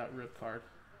came out of that rip card.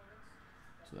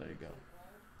 So there you go.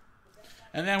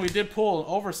 And then we did pull an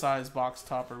oversized box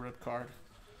topper rip card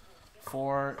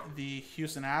for the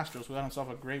Houston Astros. We got himself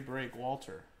a great break,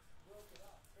 Walter.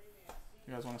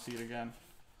 You guys want to see it again.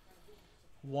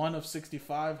 1 of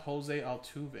 65, Jose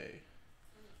Altuve.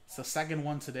 It's the second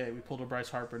one today. We pulled a Bryce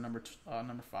Harper, number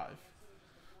 5.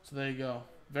 So there you go.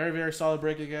 Very, very solid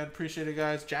break again. Appreciate it,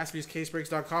 guys.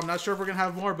 JaspysCaseBreaks.com. Not sure if we're going to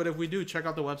have more, but if we do, check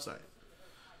out the website.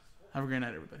 Have a great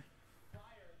night, everybody.